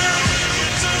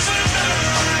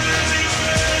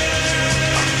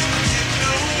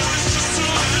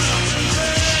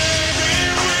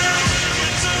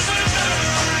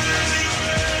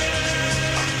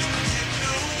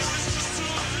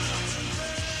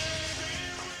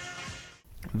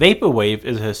 Vaporwave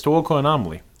is a historical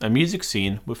anomaly, a music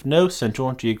scene with no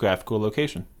central geographical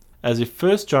location. As the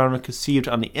first genre conceived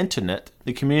on the internet,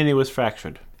 the community was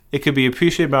fractured. It could be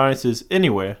appreciated by audiences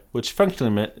anywhere, which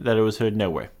functionally meant that it was heard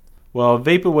nowhere. While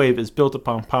Vaporwave is built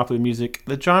upon popular music,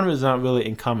 the genre is not really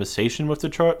in conversation with the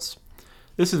charts.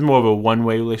 This is more of a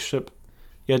one-way relationship.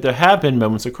 Yet there have been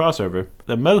moments of crossover,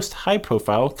 the most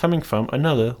high-profile coming from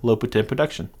another Lopatin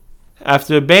production.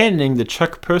 After abandoning the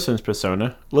Chuck Persons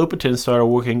persona, Lopatin started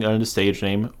working under the stage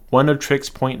name Wonder Tricks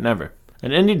Point Never.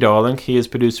 An indie darling, he has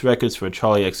produced records for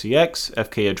Charlie XCX,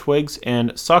 FKA Twigs,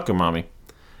 and Soccer Mommy.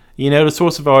 You know, the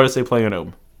sorts of artists they play on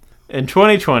album. In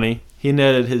 2020, he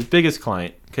netted his biggest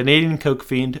client, Canadian coke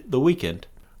fiend The Weeknd.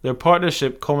 Their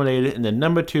partnership culminated in the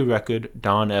number 2 record,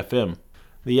 Dawn FM.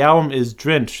 The album is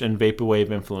drenched in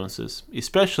vaporwave influences,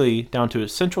 especially down to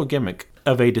its central gimmick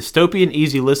of a dystopian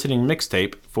easy listening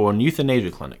mixtape for an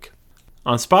euthanasia clinic.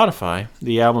 On Spotify,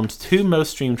 the album's 2 most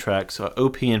streamed tracks are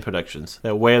OPN productions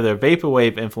that wear their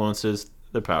vaporwave influences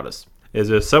the proudest. Is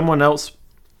There Someone Else?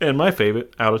 And my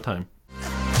favorite, Out of Time.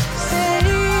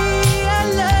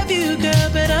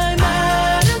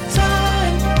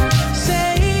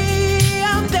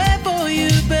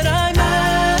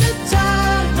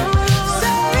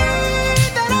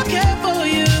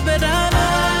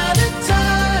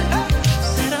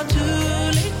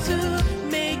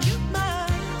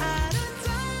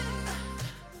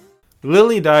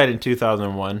 Lilly died in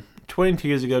 2001, 22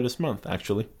 years ago this month,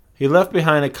 actually. He left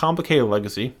behind a complicated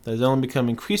legacy that has only become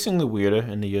increasingly weirder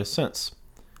in the years since.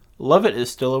 Lovett is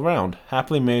still around,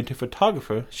 happily married to a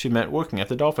photographer she met working at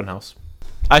the Dolphin House.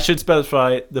 I should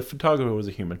specify, the photographer was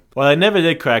a human. While I never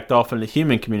did crack Dolphin to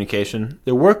human communication,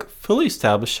 their work fully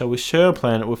established how we share a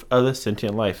planet with other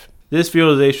sentient life. This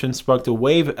realization sparked a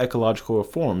wave of ecological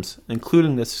reforms,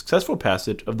 including the successful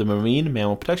passage of the Marine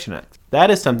Mammal Protection Act.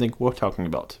 That is something worth talking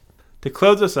about. To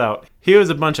close us out, here is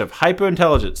a bunch of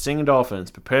hyper-intelligent singing dolphins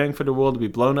preparing for the world to be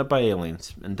blown up by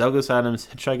aliens, in Douglas Adams'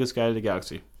 Hitchhiker's Guide to the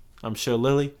Galaxy. I'm sure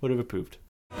Lily would have approved.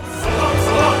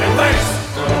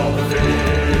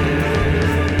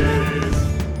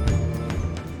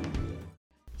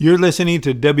 You're listening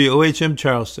to WOHM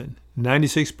Charleston,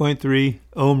 96.3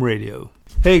 Ohm Radio.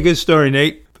 Hey, good story,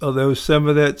 Nate. Although some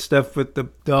of that stuff with the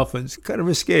dolphins kind of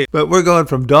risque. But we're going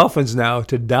from dolphins now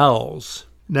to dolls.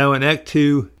 Now in Act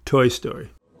 2, Toy Story.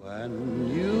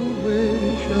 When you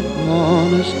wish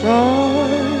upon a star,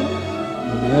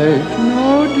 makes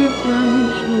no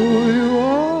difference who you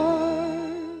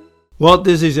are. Walt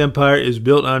Disney's empire is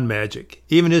built on magic.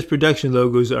 Even his production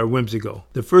logos are whimsical.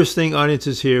 The first thing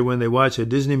audiences hear when they watch a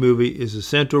Disney movie is the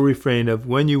central refrain of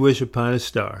When You Wish Upon a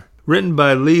Star. Written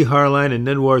by Lee Harline and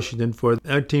Ned Washington for the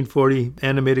 1940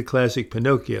 animated classic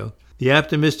Pinocchio, the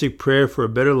optimistic prayer for a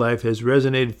better life has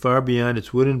resonated far beyond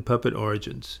its wooden puppet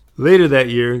origins. Later that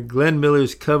year, Glenn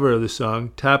Miller's cover of the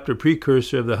song topped a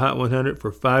precursor of the Hot 100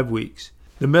 for 5 weeks.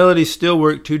 The melody still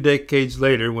worked 2 decades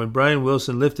later when Brian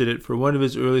Wilson lifted it for one of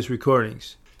his earliest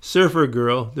recordings. Surfer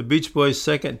Girl, the Beach Boys'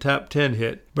 second top 10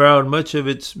 hit, borrowed much of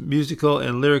its musical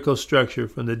and lyrical structure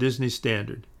from the Disney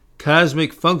standard.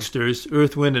 Cosmic Funksters,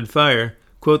 Earth, Wind, and Fire,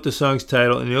 quote the song's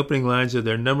title in the opening lines of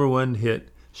their number 1 hit,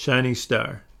 Shining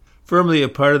Star. Firmly a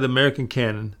part of the American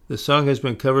canon, the song has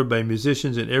been covered by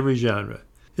musicians in every genre.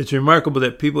 It's remarkable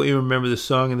that people even remember the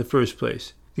song in the first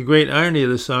place. The great irony of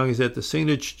the song is that the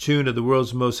signature tune of the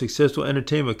world's most successful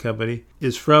entertainment company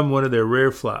is from one of their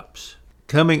rare flops.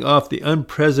 Coming off the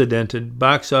unprecedented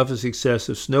box office success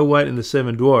of Snow White and the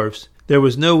Seven Dwarfs, there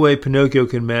was no way Pinocchio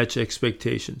could match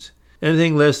expectations.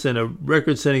 Anything less than a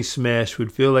record-setting smash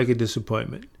would feel like a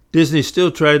disappointment. Disney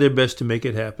still tried their best to make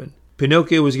it happen.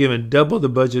 Pinocchio was given double the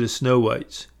budget of Snow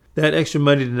White's. That extra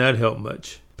money did not help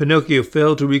much. Pinocchio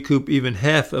failed to recoup even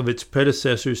half of its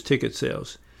predecessor's ticket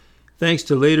sales. Thanks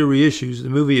to later reissues, the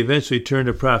movie eventually turned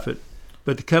a profit,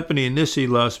 but the company initially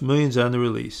lost millions on the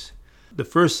release. The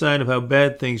first sign of how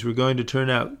bad things were going to turn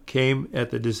out came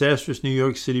at the disastrous New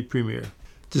York City premiere.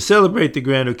 To celebrate the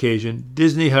grand occasion,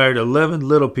 Disney hired 11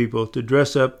 little people to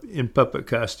dress up in puppet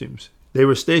costumes. They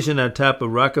were stationed on top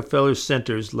of Rockefeller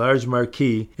Center's large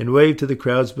marquee and waved to the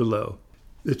crowds below.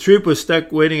 The troupe was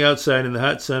stuck waiting outside in the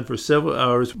hot sun for several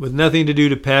hours with nothing to do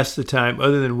to pass the time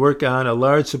other than work on a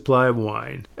large supply of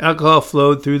wine. Alcohol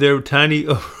flowed through their tiny,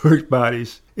 overworked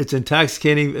bodies, its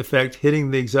intoxicating effect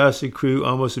hitting the exhausted crew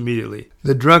almost immediately.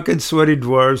 The drunken, sweaty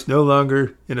dwarves, no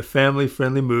longer in a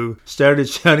family-friendly mood, started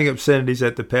shouting obscenities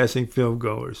at the passing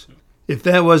filmgoers. If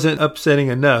that wasn't upsetting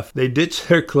enough, they ditched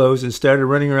their clothes and started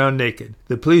running around naked.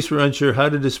 The police were unsure how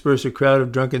to disperse a crowd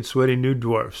of drunken, sweaty new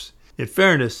dwarfs. In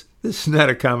fairness, this is not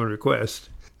a common request.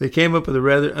 They came up with a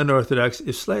rather unorthodox,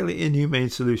 if slightly inhumane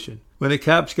solution. When the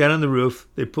cops got on the roof,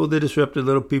 they pulled the disrupted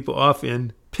little people off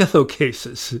in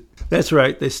pillowcases. That's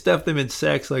right, they stuffed them in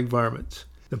sacks like varmints.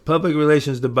 The public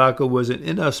relations debacle was an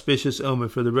inauspicious omen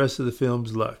for the rest of the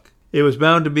film's luck. It was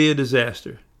bound to be a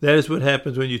disaster. That is what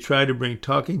happens when you try to bring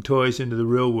talking toys into the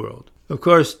real world. Of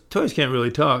course, toys can't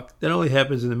really talk. That only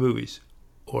happens in the movies.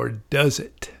 Or does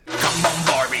it? Come on,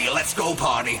 Barbie, let's go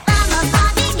party. I'm a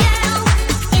Barbie girl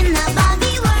in the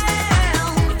Barbie world.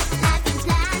 Life is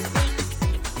plastic,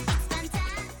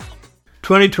 fantastic.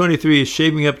 2023 is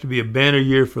shaping up to be a banner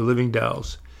year for living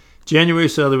dolls. January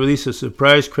saw the release of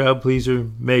surprise crowd pleaser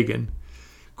Megan.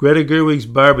 Greta Gerwig's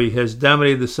Barbie has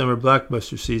dominated the summer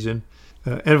blockbuster season.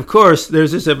 And of course,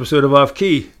 there's this episode of Off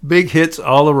Key. Big hits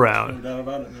all around. No doubt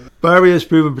about it. Barbie has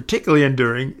proven particularly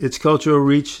enduring, its cultural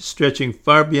reach stretching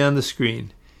far beyond the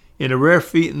screen. In a rare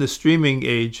feat in the streaming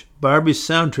age, Barbie's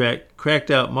soundtrack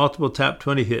cracked out multiple top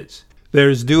 20 hits.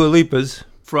 There's Dua Lipa's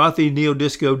frothy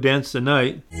neo-disco Dance the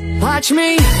Night. Watch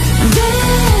me dance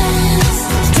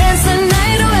the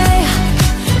night away.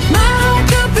 My heart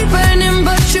could be burning,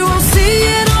 but you won't see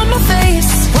it on my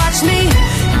face. Watch me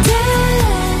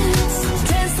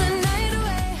dance the night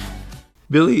away.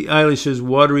 Billie Eilish's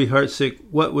watery, heartsick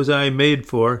What Was I Made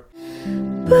For?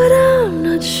 But I'm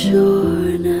not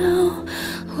sure now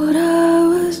what I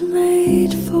was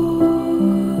made for.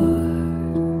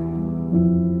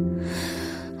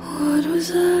 What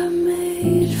was I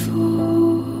made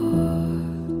for?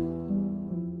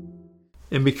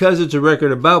 And because it's a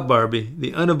record about Barbie,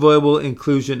 the unavoidable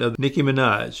inclusion of Nicki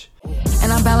Minaj. And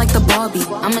I'm bad like the Barbie.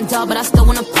 I'm a doll, but I still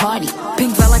wanna party.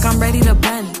 Pink felt like I'm ready to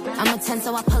bend. I'm a 10,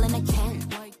 so I pull in a can.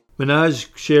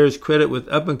 Minaj shares credit with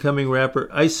up-and-coming rapper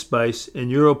Ice Spice and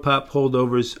Europop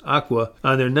holdovers Aqua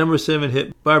on their number 7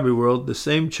 hit Barbie World, the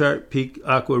same chart peak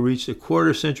Aqua reached a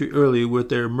quarter century earlier with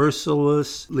their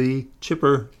mercilessly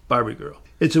chipper Barbie Girl.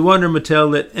 It's a wonder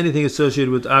Mattel let anything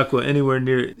associated with Aqua anywhere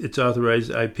near its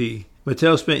authorized IP.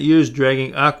 Mattel spent years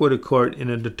dragging Aqua to court in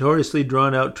a notoriously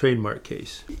drawn-out trademark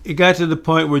case. It got to the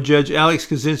point where Judge Alex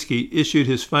Kaczynski issued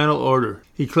his final order.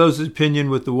 He closed his opinion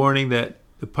with the warning that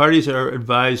the parties are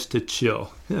advised to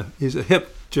chill. Yeah, he's a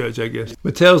hip judge, I guess.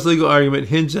 Mattel's legal argument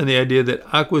hinged on the idea that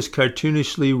Aqua's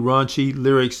cartoonishly raunchy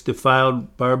lyrics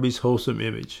defiled Barbie's wholesome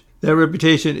image. That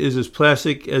reputation is as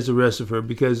plastic as the rest of her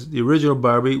because the original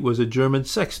Barbie was a German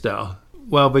sex doll.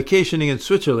 While vacationing in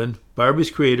Switzerland,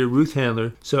 Barbie's creator, Ruth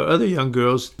Handler, saw other young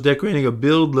girls decorating a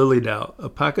Bild Lily doll, a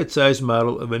pocket-sized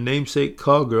model of a namesake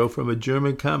call girl from a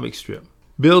German comic strip.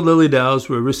 Bild Lily dolls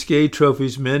were risque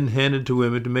trophies men handed to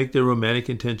women to make their romantic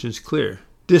intentions clear.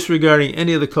 Disregarding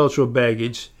any of the cultural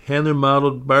baggage, Handler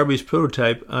modeled Barbie's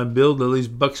prototype on Bild Lily's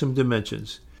buxom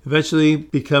dimensions, eventually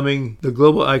becoming the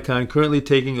global icon currently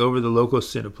taking over the local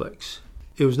Cineplex.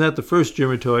 It was not the first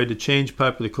German toy to change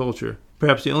popular culture.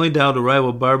 Perhaps the only doll to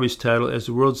rival Barbie's title as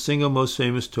the world's single most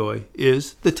famous toy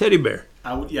is the teddy bear.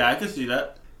 I can see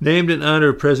that. Named in honor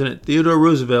of President Theodore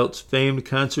Roosevelt's famed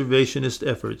conservationist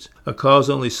efforts, a cause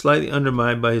only slightly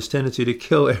undermined by his tendency to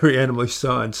kill every animal he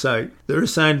saw on sight, the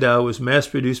Ursine doll was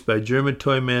mass-produced by German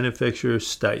toy manufacturer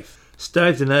Steiff.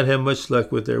 Steiff did not have much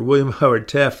luck with their William Howard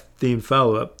Taft-themed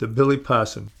follow-up, the Billy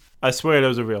Possum. I swear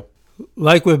those are real.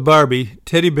 Like with Barbie,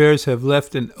 teddy bears have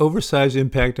left an oversized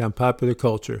impact on popular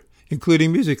culture,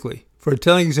 including musically. For a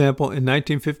telling example, in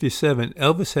 1957,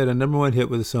 Elvis had a number 1 hit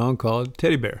with a song called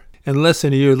Teddy Bear. And less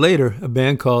than a year later, a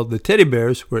band called the Teddy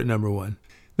Bears were at number 1.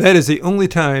 That is the only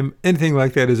time anything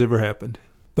like that has ever happened.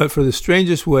 But for the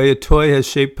strangest way a toy has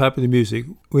shaped popular music,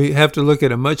 we have to look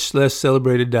at a much less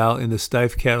celebrated doll in the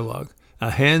Steiff catalog,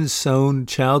 a hand-sewn,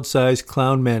 child-sized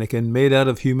clown mannequin made out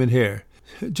of human hair.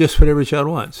 Just what every child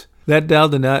wants. That doll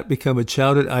did not become a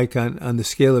childhood icon on the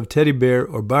scale of Teddy Bear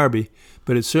or Barbie,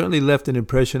 but it certainly left an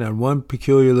impression on one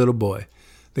peculiar little boy.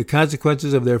 The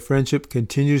consequences of their friendship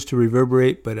continues to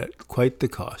reverberate, but at quite the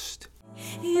cost.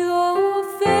 Your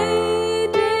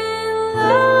fading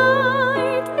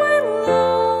light will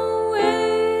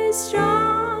always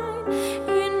shine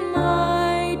in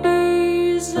my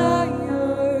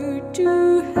desire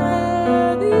to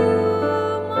have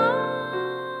you mine.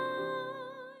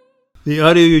 The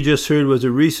audio you just heard was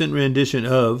a recent rendition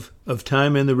of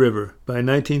Time in the River by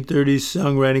 1930s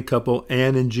songwriting couple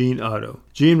Ann and Gene Otto.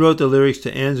 Gene wrote the lyrics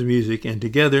to Ann's music, and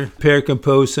together, the pair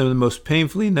composed some of the most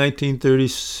painfully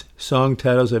 1930s song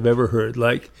titles I've ever heard,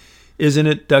 like Isn't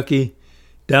It Ducky,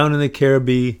 Down in the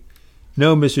Caribbean,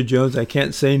 No, Mr. Jones, I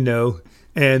Can't Say No,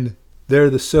 and They're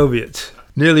the Soviets.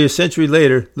 Nearly a century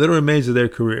later, little remains of their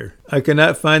career. I could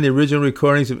not find the original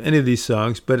recordings of any of these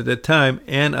songs, but at the time,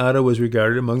 Ann Otto was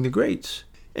regarded among the greats.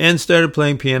 Ann started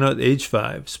playing piano at age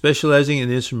 5, specializing in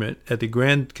the instrument at the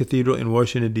Grand Cathedral in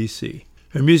Washington, D.C.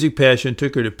 Her music passion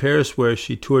took her to Paris, where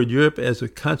she toured Europe as a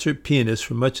concert pianist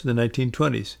for much of the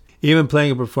 1920s, even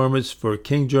playing a performance for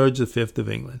King George V of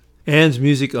England. Ann's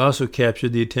music also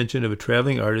captured the attention of a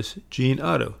traveling artist, Gene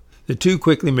Otto. The two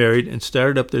quickly married and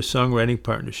started up their songwriting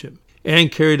partnership. Ann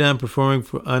carried on performing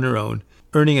on her own,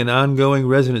 earning an ongoing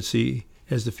residency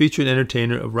as the featured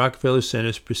entertainer of Rockefeller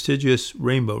Center's prestigious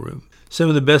Rainbow Room. Some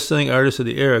of the best-selling artists of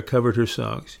the era covered her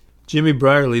songs. Jimmy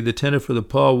Brierly, the tenor for the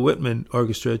Paul Whitman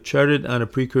Orchestra, charted on a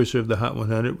precursor of the Hot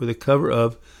 100 with a cover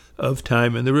of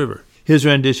Time in the River. His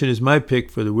rendition is my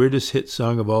pick for the weirdest hit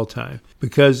song of all time,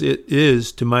 because it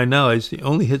is, to my knowledge, the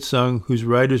only hit song whose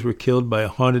writers were killed by a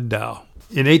haunted doll.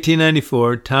 In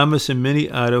 1894, Thomas and Minnie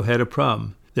Otto had a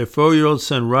problem. Their 4-year-old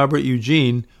son Robert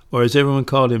Eugene, or as everyone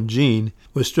called him, Gene,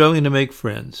 was struggling to make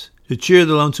friends. To cheer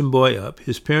the lonesome boy up,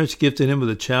 his parents gifted him with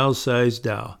a child-sized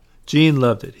doll. Gene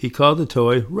loved it. He called the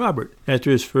toy Robert,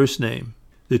 after his first name.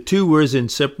 The two were as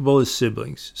inseparable as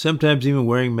siblings, sometimes even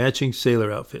wearing matching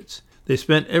sailor outfits. They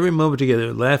spent every moment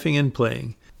together, laughing and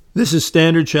playing. This is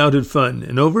standard childhood fun,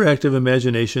 an overactive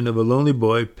imagination of a lonely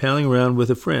boy palling around with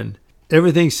a friend.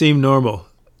 Everything seemed normal,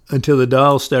 until the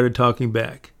doll started talking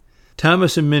back.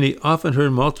 Thomas and Minnie often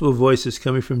heard multiple voices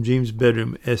coming from Gene's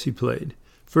bedroom as he played.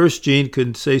 First, Gene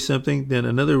could say something, then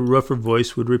another rougher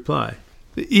voice would reply.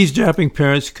 The eavesdropping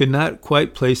parents could not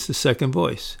quite place the second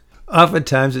voice.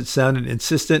 Oftentimes it sounded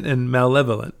insistent and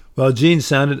malevolent, while Gene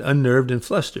sounded unnerved and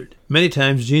flustered. Many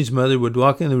times Gene's mother would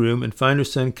walk in the room and find her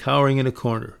son cowering in a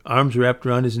corner, arms wrapped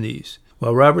around his knees,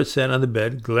 while Robert sat on the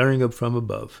bed, glaring up from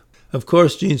above. Of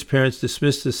course, Gene's parents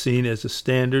dismissed the scene as a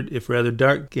standard, if rather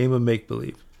dark, game of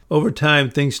make-believe. Over time,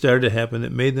 things started to happen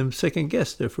that made them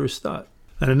second-guess their first thought.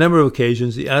 On a number of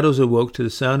occasions, the Ottos awoke to the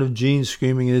sound of Gene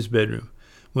screaming in his bedroom.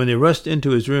 When they rushed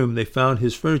into his room, they found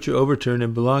his furniture overturned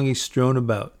and belongings strewn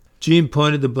about. Gene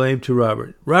pointed the blame to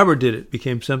Robert. Robert did it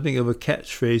became something of a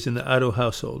catchphrase in the Otto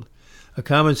household, a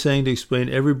common saying to explain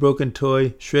every broken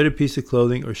toy, shredded piece of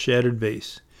clothing, or shattered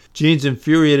vase. Gene's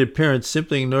infuriated parents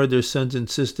simply ignored their son's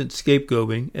insistent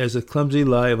scapegoating as a clumsy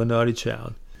lie of a naughty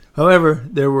child. However,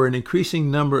 there were an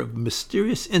increasing number of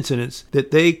mysterious incidents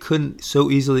that they couldn't so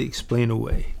easily explain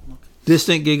away.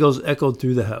 Distant giggles echoed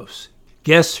through the house.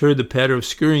 Guests heard the patter of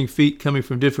scurrying feet coming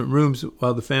from different rooms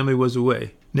while the family was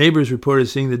away. Neighbors reported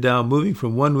seeing the doll moving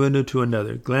from one window to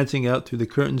another, glancing out through the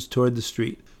curtains toward the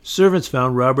street. Servants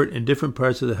found Robert in different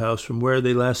parts of the house from where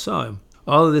they last saw him.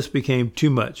 All of this became too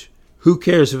much. Who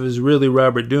cares if it was really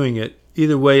Robert doing it?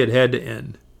 Either way, it had to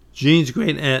end. Gene's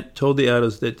great-aunt told the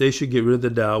Ottos that they should get rid of the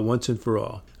doll once and for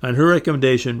all. On her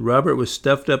recommendation, Robert was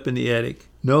stuffed up in the attic,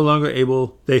 no longer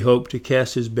able, they hoped, to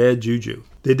cast his bad juju.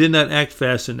 They did not act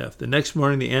fast enough. The next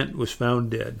morning, the aunt was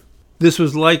found dead. This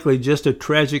was likely just a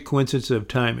tragic coincidence of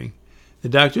timing. The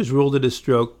doctors ruled it a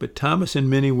stroke, but Thomas and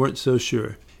Minnie weren't so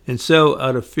sure. And so,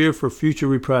 out of fear for future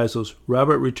reprisals,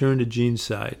 Robert returned to Gene's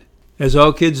side. As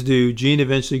all kids do, Gene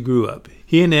eventually grew up.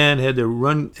 He and Ann had their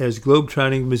run as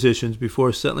globe-trotting musicians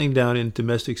before settling down in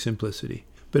domestic simplicity.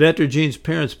 But after Gene's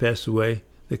parents passed away,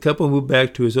 the couple moved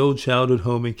back to his old childhood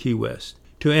home in Key West.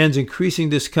 To Ann's increasing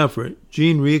discomfort,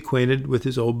 Gene reacquainted with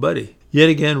his old buddy. Yet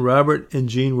again, Robert and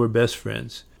Gene were best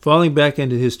friends. Falling back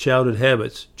into his childhood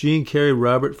habits, Gene carried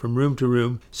Robert from room to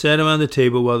room, sat him on the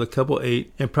table while the couple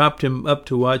ate, and propped him up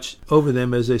to watch over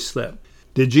them as they slept.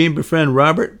 Did Gene befriend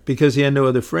Robert because he had no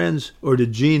other friends, or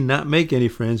did Gene not make any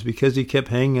friends because he kept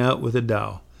hanging out with a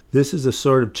doll? This is a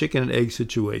sort of chicken and egg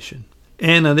situation.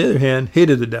 Ann, on the other hand,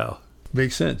 hated the doll.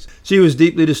 Makes sense. She was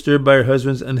deeply disturbed by her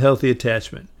husband's unhealthy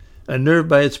attachment. Unnerved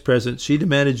by its presence, she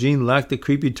demanded Gene lock the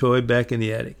creepy toy back in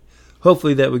the attic.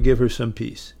 Hopefully that would give her some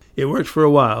peace. It worked for a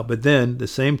while, but then the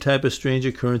same type of strange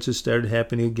occurrences started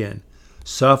happening again.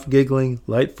 Soft giggling,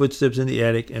 light footsteps in the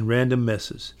attic, and random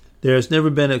messes. There has never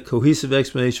been a cohesive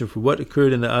explanation for what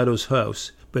occurred in the Otto's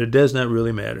house, but it does not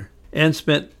really matter. Ann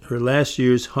spent her last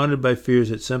years haunted by fears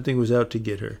that something was out to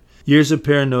get her. Years of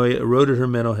paranoia eroded her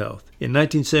mental health. In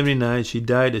 1979, she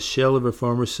died a shell of her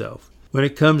former self. When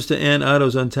it comes to Ann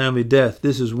Otto's untimely death,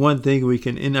 this is one thing we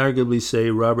can inarguably say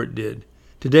Robert did.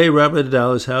 Today, Robert the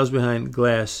doll is housed behind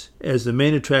glass as the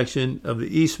main attraction of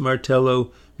the East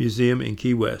Martello Museum in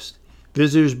Key West.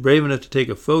 Visitors brave enough to take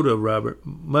a photo of Robert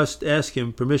must ask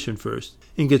him permission first.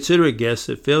 Inconsiderate guests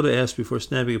that fail to ask before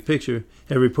snapping a picture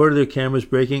have reported their cameras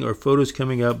breaking or photos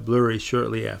coming out blurry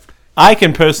shortly after. I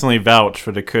can personally vouch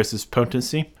for the curse's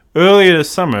potency. Earlier this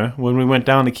summer, when we went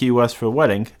down to Key West for a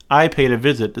wedding, I paid a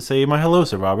visit to say my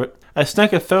hellos to Robert. I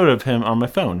snuck a photo of him on my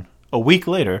phone. A week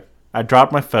later, I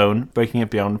dropped my phone, breaking it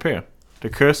beyond repair. The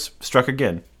curse struck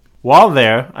again. While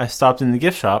there, I stopped in the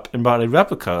gift shop and bought a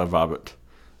replica of Robert.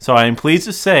 So I am pleased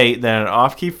to say that at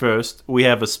Off Key First, we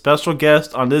have a special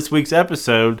guest on this week's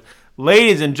episode.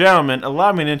 Ladies and gentlemen,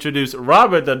 allow me to introduce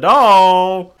Robert the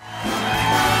Doll.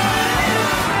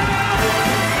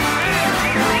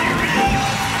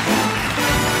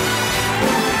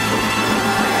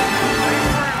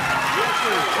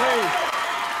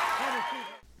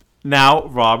 Now,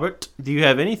 Robert, do you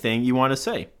have anything you want to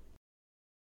say?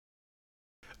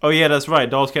 Oh, yeah, that's right.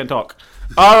 Dolls can't talk.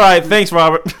 All right. Thanks,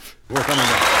 Robert. We're coming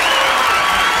back.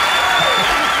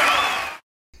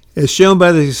 As shown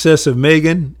by the success of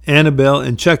Megan, Annabelle,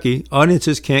 and Chucky,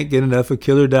 audiences can't get enough of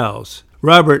killer dolls.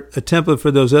 Robert, a template for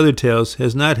those other tales,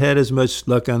 has not had as much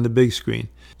luck on the big screen.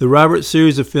 The Robert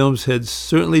series of films had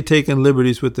certainly taken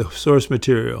liberties with the source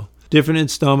material. Different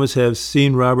installments have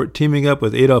seen Robert teaming up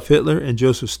with Adolf Hitler and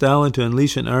Joseph Stalin to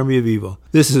unleash an army of evil.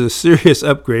 This is a serious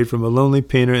upgrade from a lonely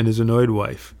painter and his annoyed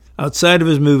wife. Outside of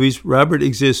his movies, Robert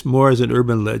exists more as an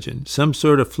urban legend, some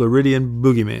sort of Floridian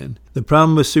boogeyman. The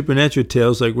problem with supernatural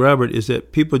tales like Robert is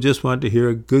that people just want to hear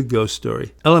a good ghost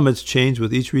story. Elements change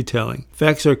with each retelling.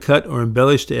 Facts are cut or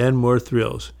embellished to add more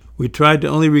thrills. We tried to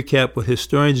only recap what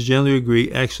historians generally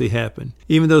agree actually happened.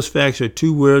 Even those facts are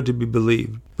too weird to be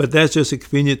believed. But that's just a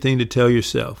convenient thing to tell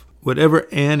yourself. Whatever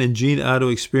Ann and Gene Otto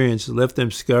experienced left them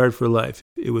scarred for life.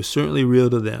 It was certainly real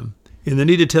to them. In the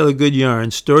need to tell a good yarn,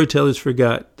 storytellers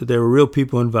forgot that there were real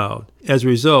people involved. As a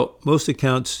result, most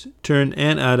accounts turned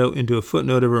Ann Otto into a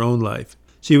footnote of her own life.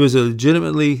 She was a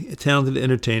legitimately talented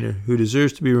entertainer who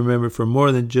deserves to be remembered for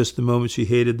more than just the moments she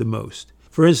hated the most.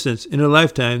 For instance, in her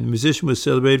lifetime, the musician was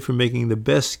celebrated for making the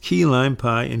best key lime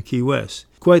pie in Key West.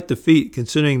 Quite the feat,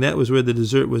 considering that was where the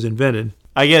dessert was invented.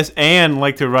 I guess Anne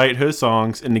liked to write her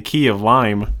songs in the key of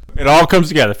lime. It all comes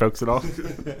together, folks. It all.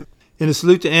 In a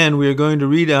salute to Anne, we are going to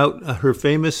read out her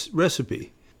famous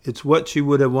recipe. It's what she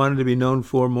would have wanted to be known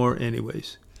for more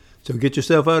anyways. So get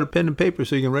yourself out a pen and paper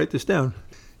so you can write this down.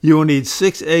 You will need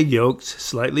 6 egg yolks,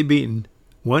 slightly beaten,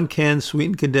 1 can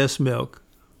sweetened condensed milk,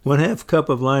 1/2 cup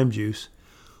of lime juice,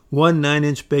 1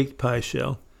 9-inch baked pie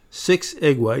shell, 6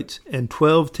 egg whites, and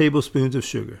 12 tablespoons of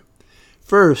sugar.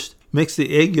 First, mix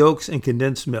the egg yolks and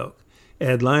condensed milk.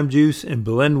 Add lime juice and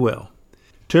blend well.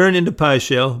 Turn into pie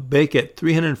shell, bake at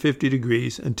 350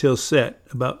 degrees until set,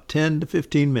 about 10 to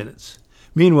 15 minutes.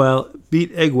 Meanwhile,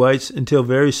 beat egg whites until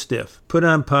very stiff. Put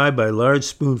on pie by large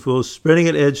spoonfuls, spreading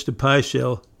at edge to pie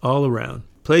shell all around.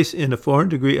 Place in a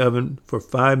 400-degree oven for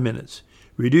 5 minutes.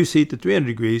 Reduce heat to 300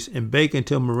 degrees and bake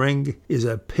until meringue is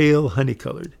a pale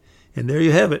honey-colored. And there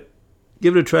you have it.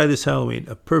 Give it a try this Halloween.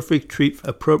 A perfect treat,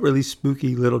 appropriately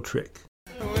spooky little trick.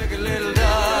 Wicked little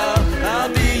doll,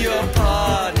 I'll be your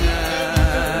partner.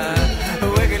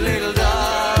 Wicked little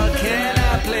doll, can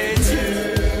I play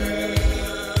too?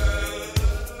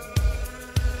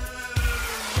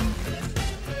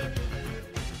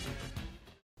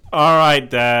 All right,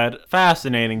 Dad.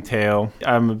 Fascinating tale.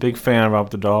 I'm a big fan of Rob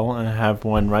the Doll, and I have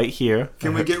one right here.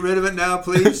 Can we get rid of it now,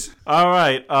 please? All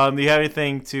right. Do you have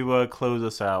anything to close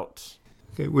us out?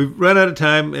 Okay, we've run out of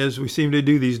time, as we seem to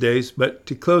do these days, but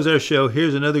to close our show,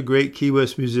 here's another great Key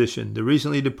West musician, the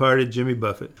recently departed Jimmy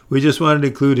Buffett. We just wanted to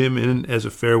include him in as a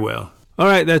farewell. All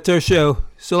right, that's our show.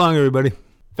 So long, everybody.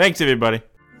 Thanks, everybody.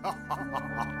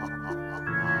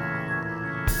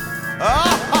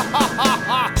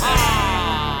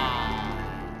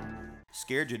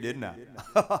 Scared you, didn't I?